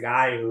is just a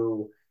guy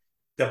who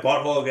the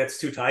butthole gets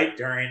too tight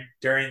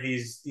during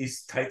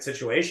these tight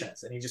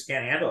situations, and he just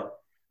can't handle it.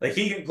 Like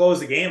he can close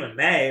the game in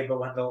May, but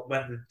when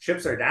the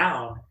chips are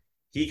down,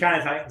 he kind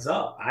of tightens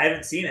up. I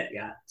haven't seen it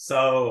yet,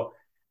 so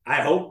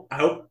I hope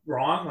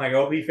wrong. Like I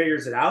hope he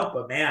figures it out.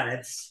 But man,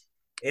 it's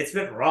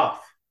been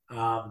rough.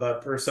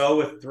 But Purcell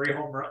with three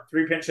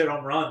pinch hit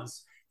home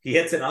runs, he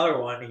hits another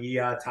one. He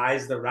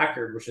ties the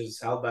record, which is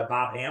held by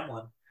Bob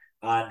Hamlin,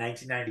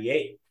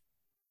 1998.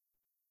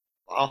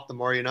 well, the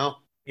more you know.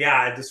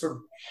 Yeah,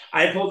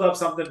 I pulled up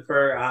something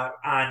for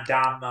on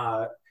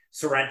Dom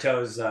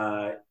Sorrento's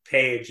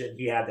page, and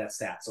he had that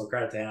stat. So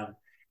credit to him.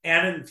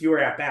 And in fewer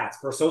at bats,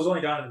 Purcell's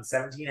only done it in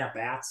 17 at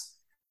bats.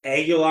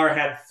 Aguilar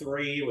had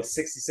three with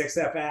 66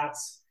 at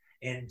bats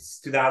in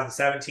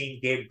 2017.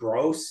 Gabe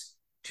Gross,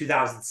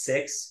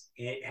 2006,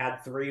 it had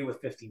three with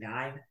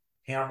 59.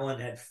 Hamlin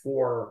had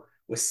four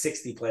with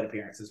 60 plate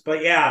appearances.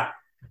 But yeah,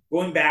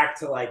 going back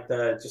to like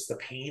the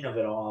pain of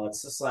it all,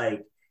 it's just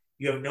like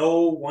you have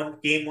no one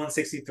game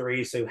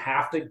 163, so you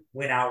have to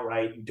win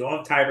outright. You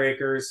don't have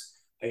tiebreakers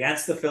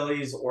against the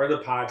Phillies or the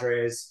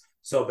Padres.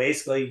 So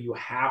basically, you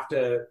have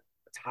to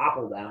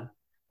topple them.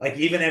 Like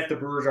even if the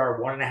Brewers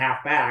are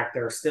 1.5 back,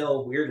 they're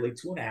still weirdly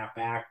 2.5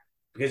 back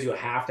because you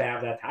have to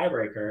have that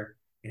tiebreaker.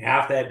 You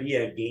have to be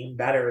a game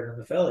better than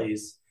the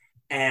Phillies,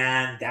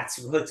 and that's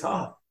really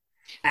tough.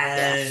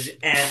 Yeah,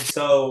 And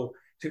so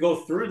to go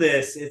through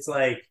this, it's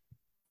like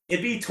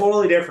it'd be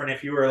totally different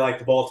if you were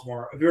like if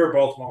you were a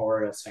Baltimore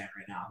Orioles fan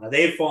right now. Now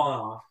they've fallen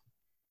off,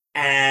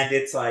 and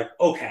it's like,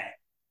 okay,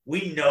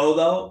 we know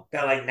though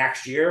that like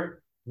next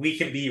year we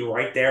can be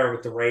right there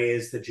with the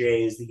Rays, the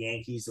Jays, the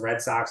Yankees, the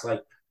Red Sox.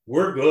 Like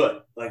we're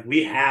good. Like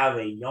we have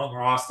a young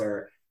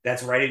roster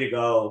that's ready to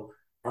go.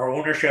 Our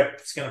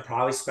ownership is going to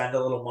probably spend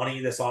a little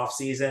money this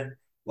offseason.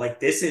 Like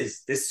this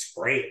is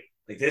great.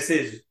 Like this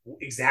is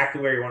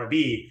exactly where you want to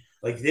be.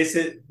 Like this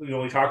is we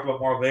talked about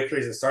moral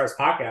victories at the start of this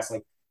podcast.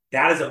 Like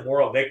that is a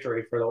moral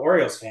victory for the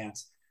Orioles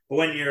fans. But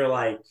when you're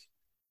like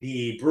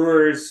the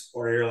Brewers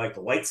or you're like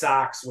the White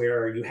Sox,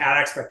 where you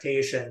had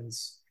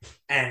expectations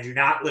and you're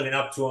not living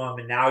up to them,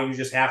 and now you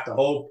just have to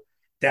hope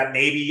that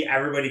maybe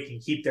everybody can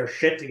keep their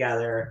shit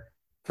together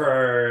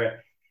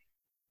for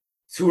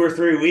 2 or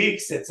 3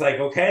 weeks. It's like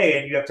okay,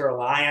 and you have to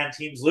rely on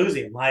teams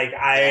losing. Like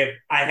yeah.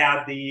 I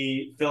had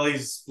the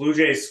Phillies Blue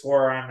Jays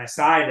score on my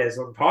side as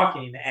I'm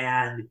talking,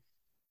 and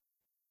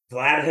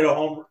Vlad hit a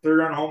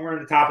 3-run homer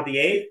in the top of the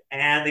eighth,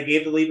 and they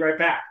gave the lead right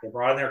back. They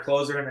brought in their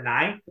closer in the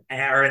ninth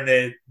or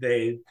in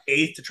the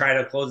eighth to try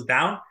to close it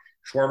down.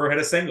 Schwarber hit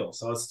a single,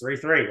 so it's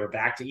 3-3. We're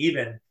back to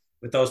even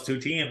with those two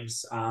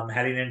teams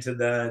heading into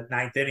the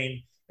ninth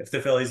inning if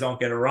the Phillies don't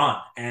get a run.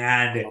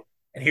 And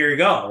here you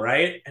go,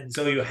 right? And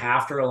so you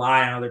have to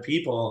rely on other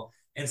people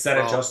instead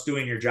of Well, just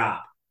doing your job.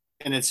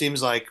 and it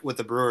seems like with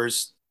the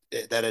Brewers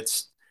that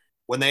it's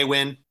when they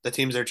win, the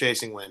teams they're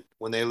chasing win.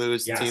 When they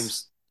lose, the Yes.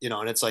 teams,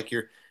 and it's like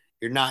you're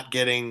not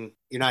getting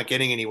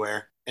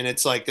anywhere. And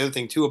it's like the other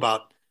thing too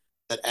about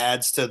that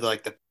adds to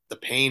the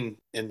pain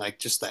and like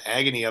just the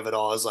agony of it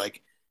all is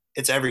like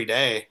it's every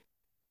day,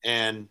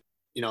 and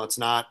it's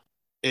not.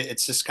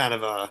 It's just kind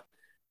of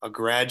a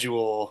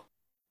gradual,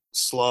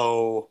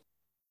 slow,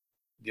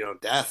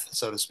 death,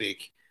 so to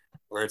speak,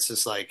 where it's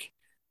just like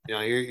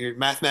you're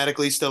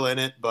mathematically still in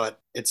it, but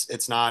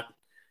it's not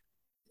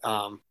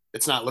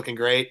looking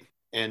great,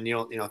 and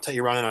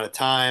you're running out of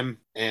time,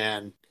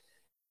 and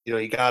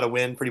you got to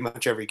win pretty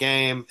much every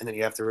game, and then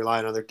you have to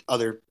rely on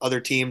other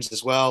teams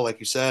as well, like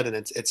you said, and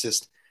it's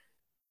just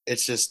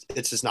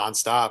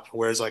nonstop.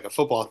 Whereas like a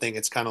football thing,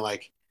 it's kind of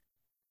like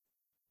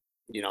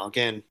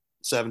again,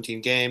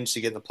 17 games,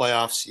 you get in the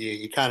playoffs,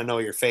 you kind of know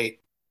your fate,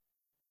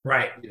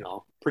 Right.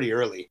 pretty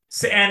early.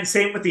 And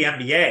same with the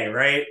NBA,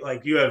 right?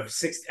 Like you have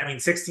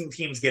 16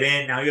 teams get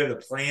in. Now you have the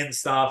play-in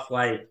stuff.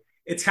 Like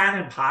it's kind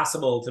of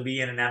impossible to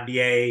be in an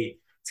NBA.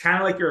 It's kind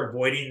of like you're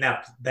avoiding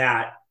that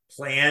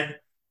plan,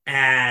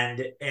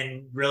 and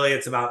really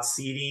it's about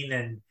seeding.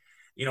 And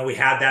we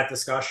had that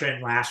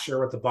discussion last year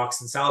with the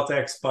Bucks and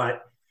Celtics,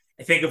 but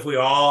I think if we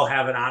all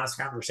have an honest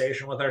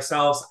conversation with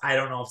ourselves, I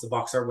don't know if the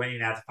Bucks are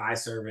winning at the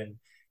Fiserv in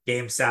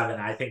Game 7.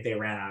 I think they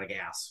ran out of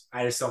gas.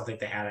 I just don't think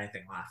they had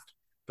anything left.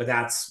 But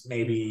that's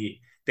maybe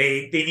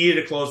they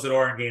needed to close the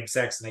door in Game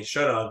 6, and they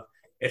should have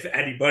if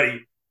anybody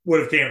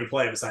would have came to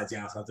play besides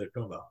Giannis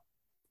Antetokounmpo.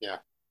 Yeah.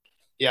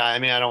 Yeah. I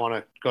mean, I don't want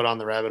to go down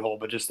the rabbit hole,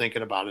 but just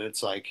thinking about it,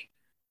 it's like,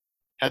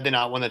 had they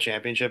not won the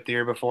championship the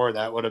year before,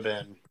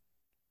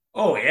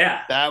 Oh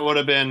yeah. that would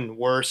have been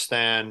worse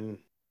than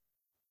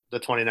the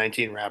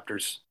 2019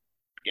 Raptors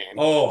game,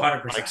 Oh,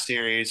 like 100%.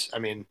 series. I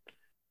mean,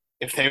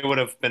 if they would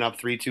have been up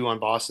 3-2 on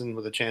Boston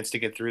with a chance to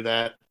get through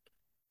that,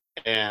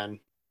 and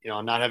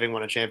not having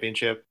won a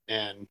championship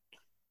and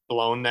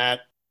blown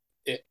that,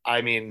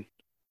 I mean,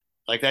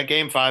 like that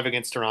game 5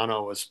 against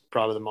Toronto was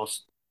probably the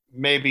most,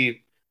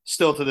 maybe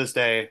still to this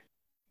day,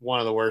 one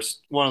of the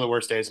worst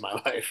days of my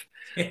life.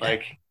 Yeah.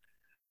 Like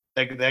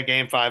that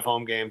game 5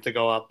 home game to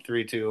go up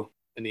 3-2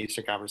 in the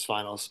Eastern Conference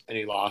Finals and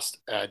he lost.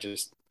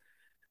 Just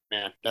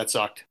man, that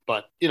sucked.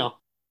 But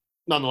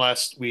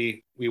nonetheless,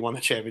 we won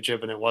the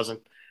championship and it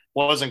wasn't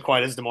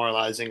quite as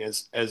demoralizing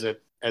as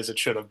it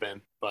should have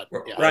been. But yeah,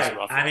 it was a Right.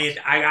 rough I mean,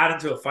 loss. I got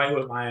into a fight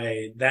with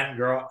my then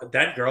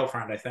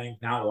girlfriend, I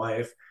think, now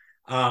wife,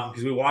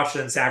 because we watched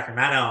it in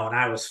Sacramento, and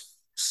I was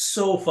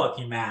so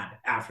fucking mad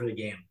after the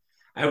game.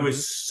 I Mm-hmm.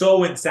 was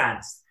so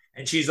incensed,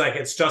 and she's like,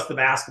 "It's just a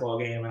basketball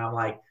game," and I'm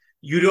like,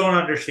 "You don't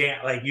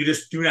understand. Like, you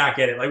just do not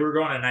get it. Like, we're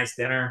going to a nice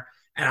dinner,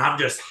 and I'm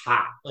just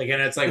hot. Like,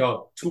 and it's like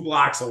 2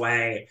 blocks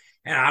away,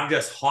 and I'm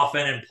just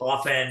huffing and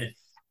puffing,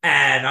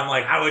 and I'm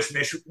like, I wish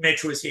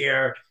Mitch was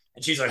here."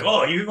 And she's like,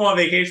 "Oh, you can go on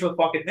vacation with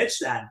fucking Mitch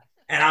then."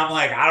 And I'm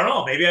like, I don't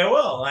know, maybe I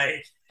will.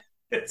 Like,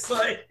 it's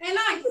like, And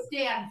I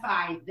stand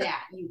by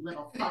that, you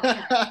little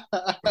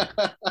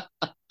fucker.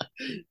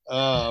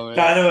 Oh man.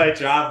 kind of like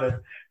dropping.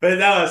 But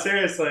no,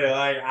 seriously,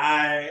 like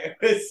I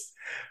was,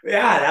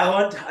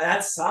 yeah,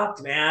 that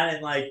sucked, man.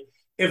 And like,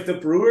 if the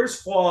Brewers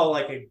fall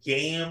like a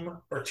game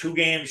or 2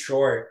 games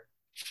short,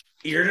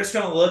 you're just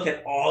gonna look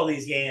at all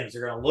these games.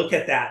 You're gonna look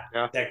at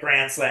Yeah. that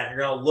Grand Slam. You're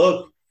gonna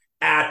look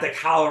at the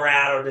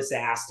Colorado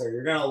disaster.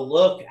 You're gonna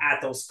look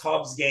at those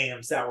Cubs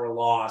games that were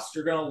lost.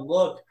 You're gonna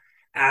look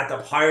at the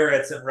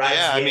Pirates and Reds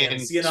Yeah, I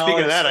games. mean, speaking of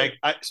It's that,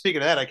 like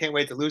speaking of that, I can't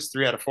wait to lose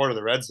 3 out of 4 to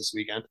the Reds this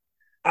weekend.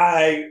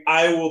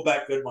 I will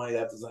bet good money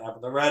that doesn't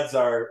happen. The Reds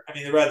are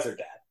dead.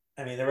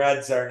 I mean, the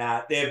Reds are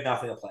not. They have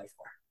nothing to play for.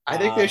 I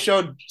think they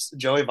showed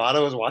Joey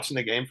Votto was watching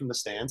the game from the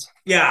stands.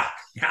 Yeah,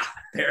 yeah.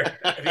 They're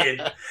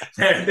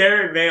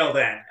mailed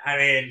in. I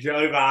mean,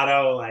 Joey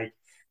Votto, like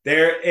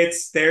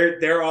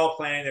they're all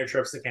planning their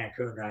trips to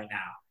Cancun right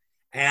now.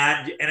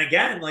 And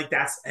again, like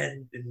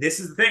and this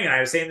is the thing, and I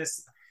was saying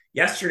this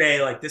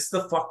yesterday, like this is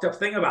the fucked up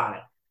thing about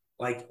it.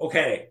 Like,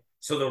 okay,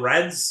 so the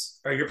Reds,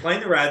 or you're playing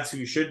the Reds, who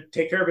you should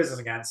take care of business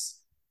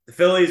against. The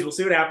Phillies, we'll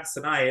see what happens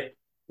tonight.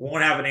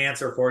 Won't have an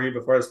answer for you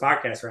before this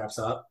podcast wraps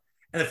up.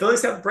 And the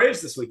Phillies have the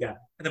Braves this weekend.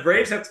 And the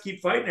Braves have to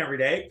keep fighting every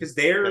day because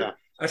they're Yeah.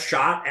 a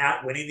shot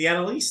at winning the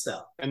NL East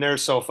still. And they're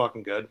so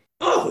fucking good.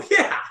 Oh,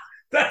 yeah.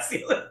 That's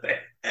the other thing.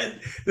 And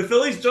the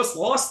Phillies just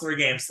lost 3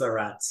 games to the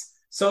Reds.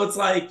 So it's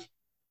like,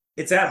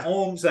 it's at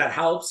home, so that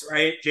helps,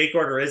 right? Jake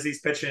Odorizzi's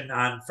pitching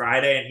on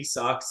Friday, and he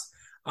sucks.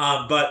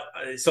 But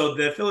so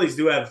the Phillies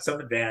do have some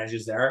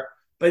advantages there,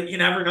 but you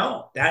never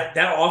know. That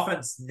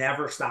offense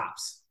never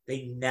stops.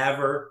 They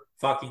never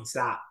fucking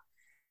stop.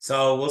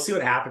 So we'll see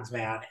what happens,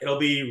 man. It'll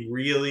be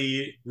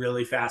really,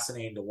 really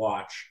fascinating to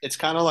watch. It's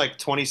kind of like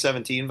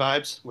 2017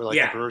 vibes, where like the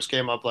Yeah, Brewers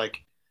came up like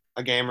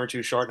a game or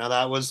two short. Now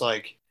that was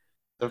like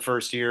the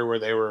first year where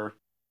they were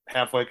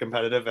halfway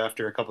competitive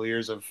after a couple of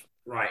years of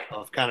right,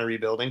 kind of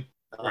rebuilding.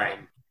 right.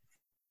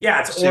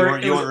 Yeah, So you it was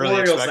weren't really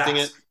Orioles expecting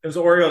it. esque. It was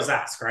Orioles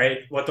esque, right?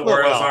 What the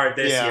Orioles Well, are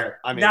this yeah. year.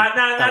 I mean, Not to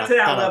that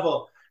kind of,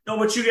 level. No,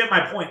 but you get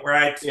my point. Where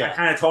I yeah,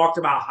 kind of talked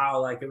about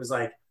how like it was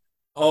like,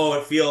 oh,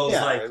 it feels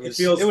yeah. like It it was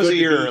feels a good to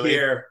year be early.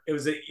 here.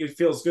 It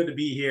feels good to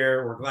be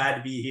here. We're glad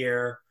to be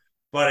here,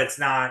 but it's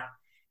not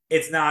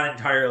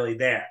entirely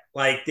there.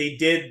 Like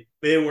they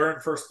were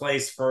in first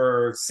place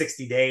for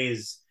 60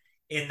 days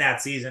in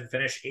that season,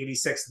 finished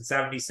 86 and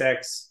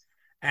 76,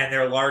 and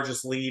their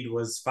largest lead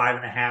was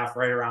 5.5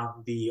 right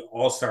around the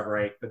All-Star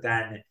break. But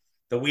then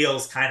the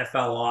wheels kind of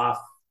fell off.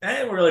 They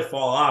didn't really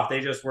fall off. They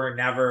just were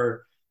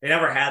never they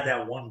never had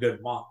that one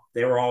good month.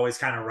 They were always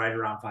kind of right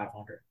around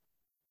 500.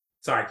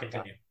 Sorry, Yeah.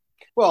 continue.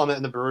 Well,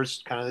 and the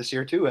Brewers kind of this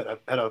year too had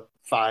a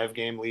 5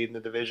 game lead in the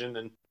division,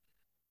 and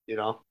you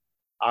know,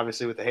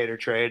 obviously with the Hader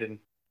trade, and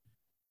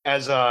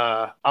as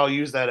I'll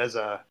use that as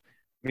a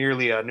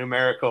merely a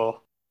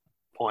numerical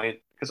point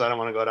because I don't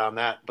want to go down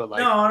that, but like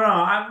No,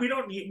 no, we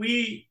don't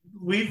need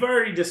we've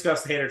already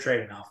discussed hater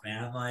trade enough,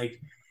 man. Like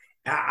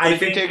but I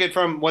if you think take it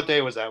from what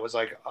day was that? It was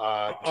like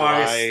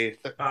August,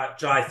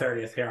 July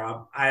 30th. Here,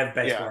 I have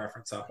baseball yeah.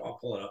 reference up. I'll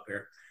pull it up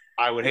here.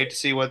 I would hate It, to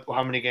see what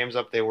how many games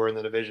up they were in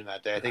the division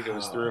that day. I think it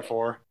was 3 or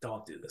 4.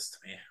 don't do this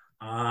to me.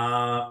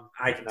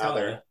 I can Now tell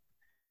you. they're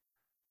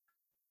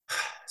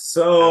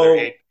now they're So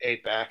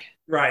eight back.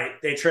 right,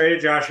 they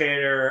traded Josh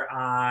Hader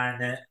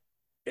on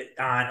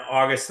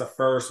August the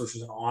 1st, which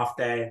was an off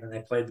day, and then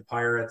they played the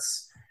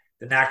Pirates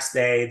the next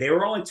day. They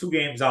were only 2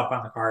 games up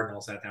on the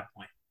Cardinals at that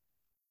point.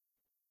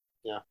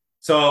 Yeah.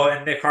 So,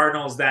 and the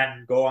Cardinals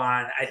then go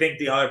on. I think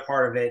the other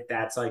part of it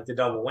that's like the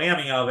double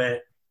whammy of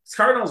it, is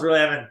Cardinals really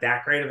haven't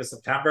that great of a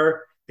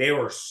September. They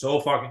were so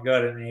fucking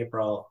good in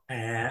April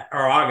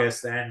or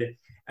August. And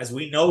as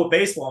we know with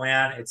baseball,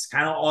 man, it's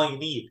kind of all you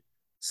need.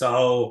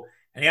 So,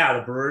 and yeah,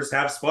 the Brewers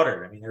have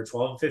sputtered. I mean, they're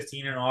 12 and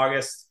 15 in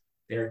August.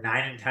 They're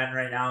 9 and 10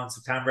 right now in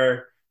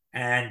September.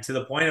 And to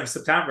the point of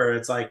September,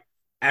 it's like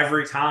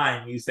every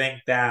time you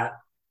think that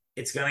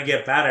it's going to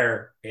get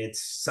better,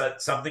 it's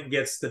something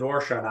gets the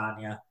door shut on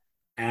you,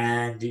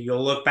 and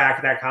you'll look back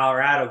at that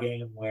Colorado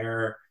game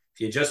where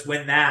if you just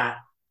win that,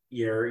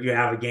 you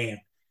have a game.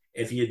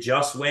 If you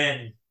just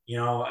win,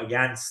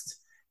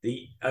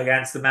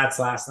 against the Mets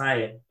last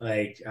night,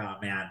 like oh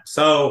man.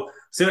 So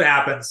see what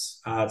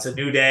happens. It's a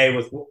new day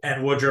with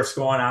and Woodruff's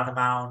going on the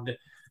mound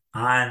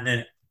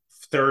on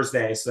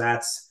Thursday, so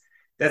that's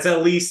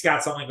at least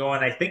got something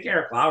going. I think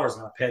Eric Lauer's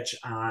going to pitch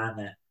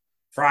on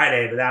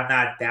Friday, but I'm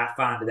not that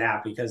fond of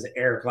that because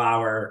Eric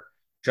Lauer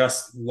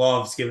just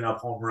loves giving up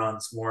home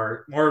runs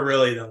more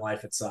really than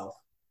life itself.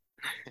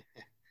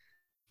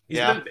 He's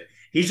Yeah. been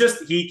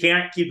he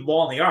can't keep the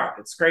ball in the yard.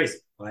 It's crazy.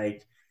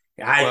 Like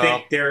I Well,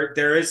 think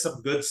there is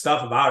some good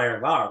stuff about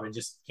Eric Lauer, but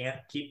just can't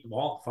keep the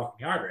ball in the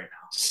fucking yard right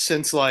now.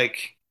 since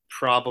like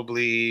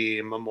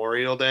probably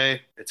Memorial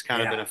Day, it's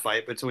kind of been Yeah, a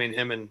fight between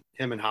him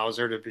and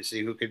Hauser to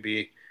see who can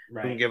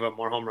right. give up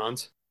more home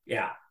runs.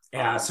 Yeah.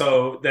 Yeah. Um,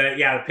 So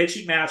the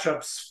pitching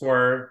matchups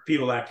for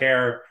people that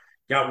care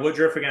got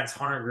Woodruff against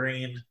Hunter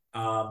Green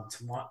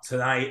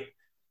tonight.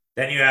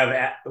 Then you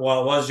have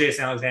well, it was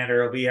Jason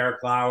Alexander. It'll be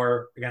Eric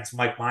Lauer against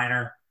Mike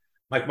Minor.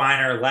 Mike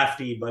Minor,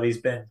 lefty, but he's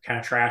been kind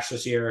of trash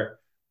this year.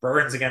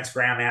 Burns against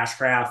Graham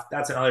Ashcraft.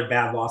 That's another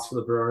bad loss for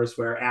the Brewers,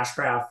 where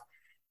Ashcraft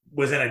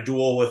was in a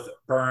duel with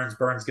Burns.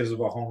 Burns gives up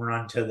a home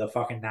run to the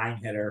fucking 9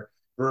 hitter.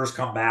 Brewers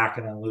come back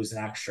and then lose in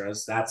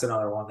extras. That's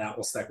another one that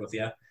will stick with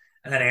you.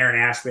 And then Aaron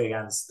Ashby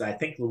against I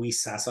think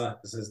Luis Sessa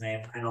is his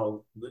name. I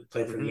know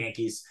played for the mhm.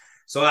 Yankees.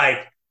 So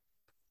like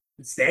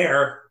it's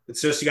there.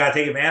 It's just you got to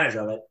take advantage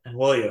of it, and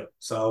will you?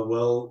 So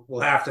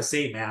we'll have to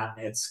see, man.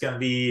 It's gonna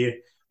be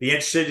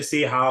interested to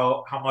see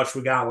how much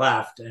we got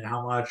left and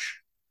how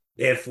much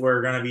if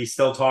we're gonna be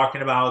still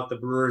talking about the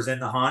Brewers in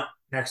the hunt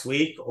next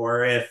week,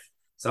 or if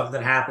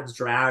something happens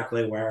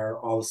dramatically where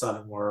all of a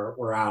sudden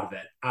we're out of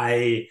it.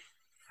 I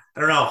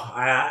don't know.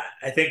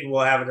 I think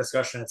we'll have a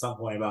discussion at some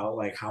point about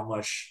like how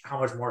much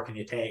more can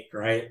you take,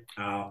 right?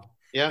 I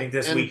Yeah, think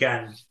this and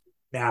weekend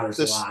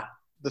matters a this lot.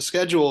 the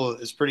schedule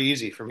is pretty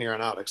easy from here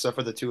on out, except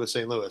for the two with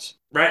St. Louis.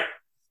 Right,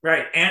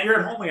 right. And you're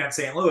at home against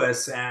St.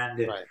 Louis, and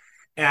Right.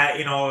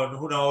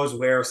 who knows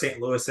where St.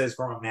 Louis is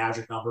from a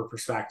magic number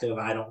perspective.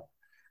 I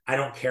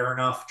don't care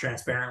enough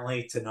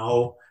transparently to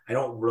know. I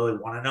don't really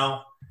want to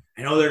know.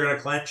 I know they're going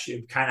to clinch.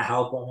 It would kind of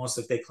help almost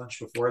if they clinched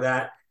before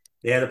that.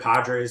 They had the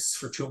Padres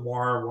for two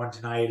more, one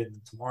tonight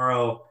and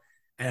tomorrow,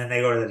 and then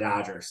they go to the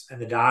Dodgers. And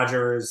the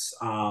Dodgers,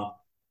 are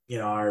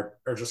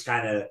just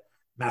kind of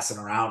messing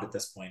around at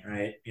this point,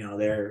 right?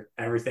 They're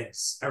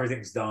everything's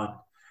done,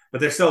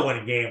 but they're still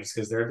winning games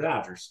because they're the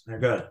Dodgers. They're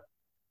good.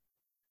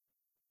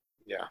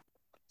 Yeah.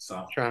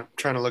 So Trying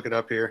to look it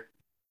up here.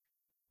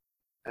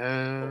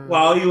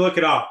 while you look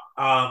it up,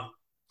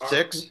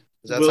 6?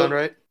 Does that sound will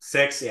right?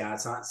 6? Yeah,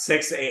 it's not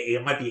 6. 8.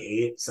 It might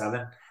be 8,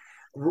 7.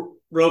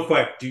 Real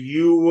quick, do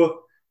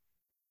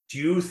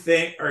you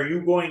think are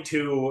you going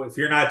to if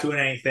you're not doing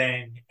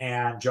anything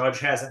and Judge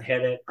hasn't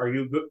hit it? Are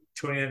you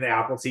tuning in the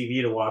Apple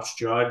TV to watch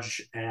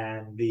Judge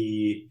and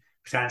the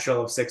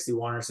potential of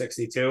 61 or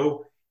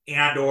 62,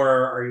 and or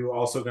are you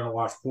also going to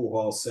watch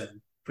Pujols and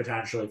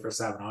potentially for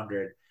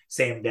 700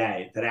 same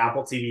day? That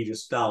Apple TV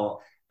just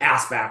fell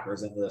ass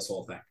backwards into this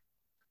whole thing.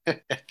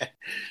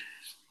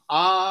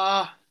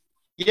 Uh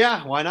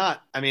yeah, why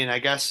not? I mean, I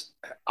guess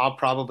I'll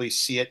probably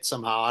see it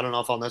somehow. I don't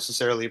know if I'll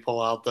necessarily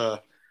pull out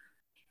the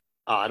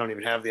I don't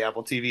even have the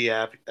Apple TV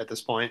app at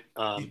this point.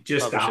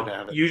 Probably should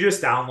have it. You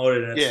just download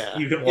it and Yeah,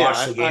 you can watch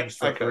yeah, the games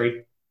I for could,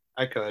 free.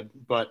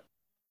 but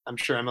I'm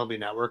sure MLB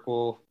Network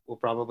will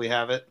probably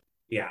have it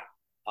Yeah.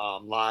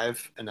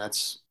 live, and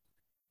that's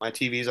my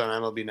TV's on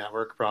MLB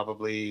Network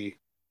probably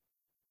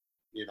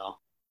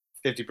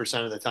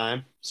 50% of the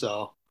time.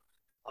 So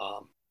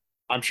um,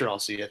 I'm sure I'll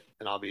see it,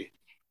 and I'll be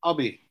I'll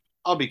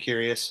be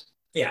curious.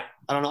 Yeah.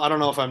 I don't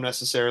know if I'm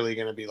necessarily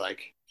going to be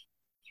like,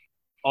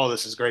 oh,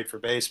 this is great for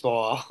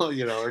baseball,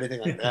 or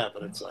anything like that.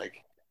 But it's like,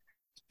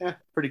 yeah,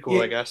 pretty cool,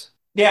 Yeah. I guess.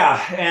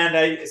 Yeah, and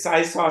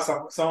I saw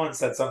someone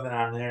said something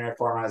on the internet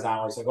forum I was on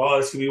where it's like, oh,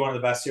 this could be one of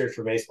the best years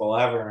for baseball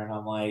ever, and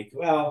I'm like,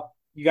 well,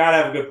 you got to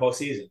have a good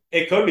postseason.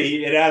 It could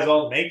be. It has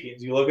all the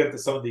makings. You look at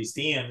some of these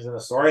teams and the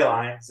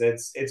storylines.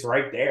 It's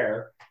right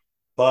there,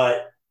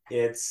 but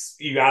it's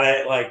you got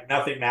to like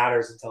nothing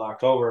matters until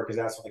October because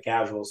that's when the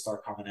casuals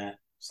start coming in.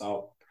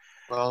 So,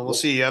 Well, we'll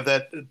see. You have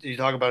that. You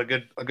talk about a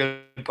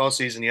good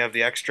postseason. You have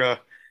the extra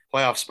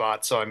playoff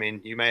spot. So I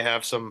mean, you may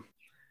have some.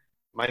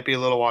 Might be a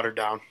little watered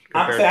down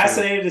I'm compared to.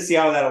 fascinated to see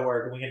how that'll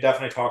work, and we can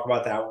definitely talk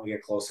about that when we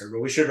get closer. But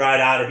we should ride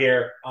out of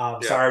here. Yeah.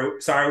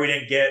 Sorry, we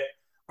didn't get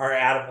our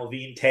Adam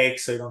Levine take,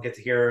 so you don't get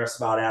to hear us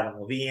about Adam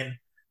Levine.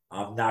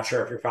 I'm not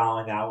sure if you're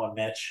following that one,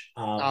 Mitch.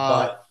 Uh,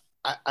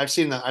 But I've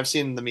seen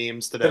the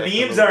memes the today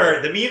a memes little bit.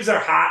 are the memes are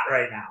hot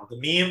right now. The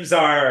memes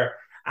are.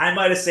 I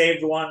might have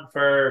saved one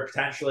for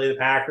potentially the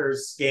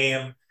Packers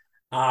game.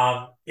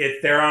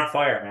 They're on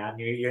fire, man.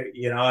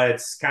 You know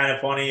it's kind of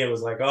funny. It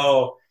was like,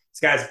 oh, this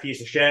guy's a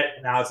piece of shit,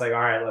 and now it's like, all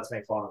right, let's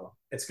make fun of him.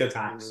 It's good Mhm.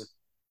 times.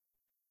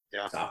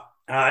 Yeah. So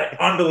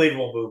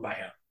unbelievable move by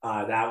him.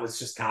 That was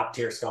just top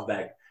tier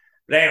scumbag.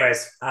 But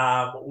anyways,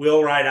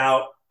 we'll ride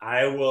out.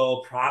 I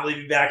will probably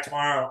be back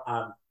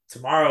tomorrow.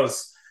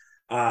 Tomorrow's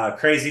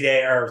crazy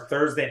day, or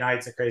Thursday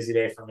night's a crazy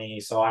day for me.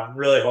 So I'm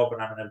really hoping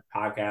I'm going to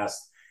podcast.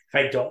 If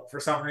I don't for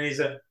some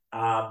reason,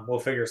 we'll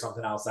figure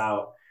something else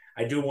out.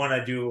 I do want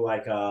to do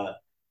like a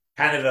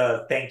kind of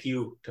a thank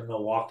you to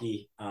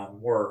Milwaukee.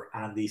 We're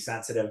on the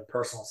sensitive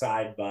personal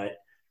side, but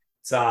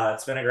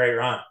it's been a great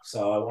run.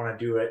 So I want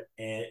to do it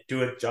and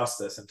do it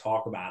justice and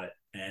talk about it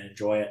and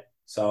enjoy it.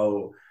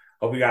 So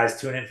hope you guys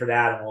tune in for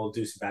that, and we'll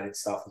do some betting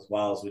stuff as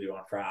well as we do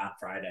on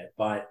Friday.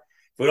 But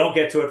if we don't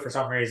get to it for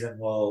some reason,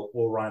 we'll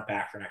run it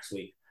back for next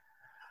week.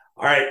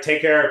 All right,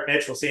 take care,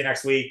 Mitch. We'll see you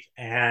next week,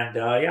 and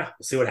yeah,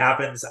 we'll see what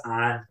happens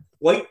on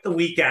quite the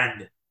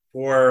weekend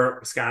for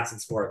Wisconsin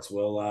sports.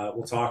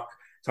 We'll talk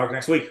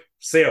next week.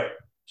 See you.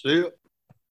 See you.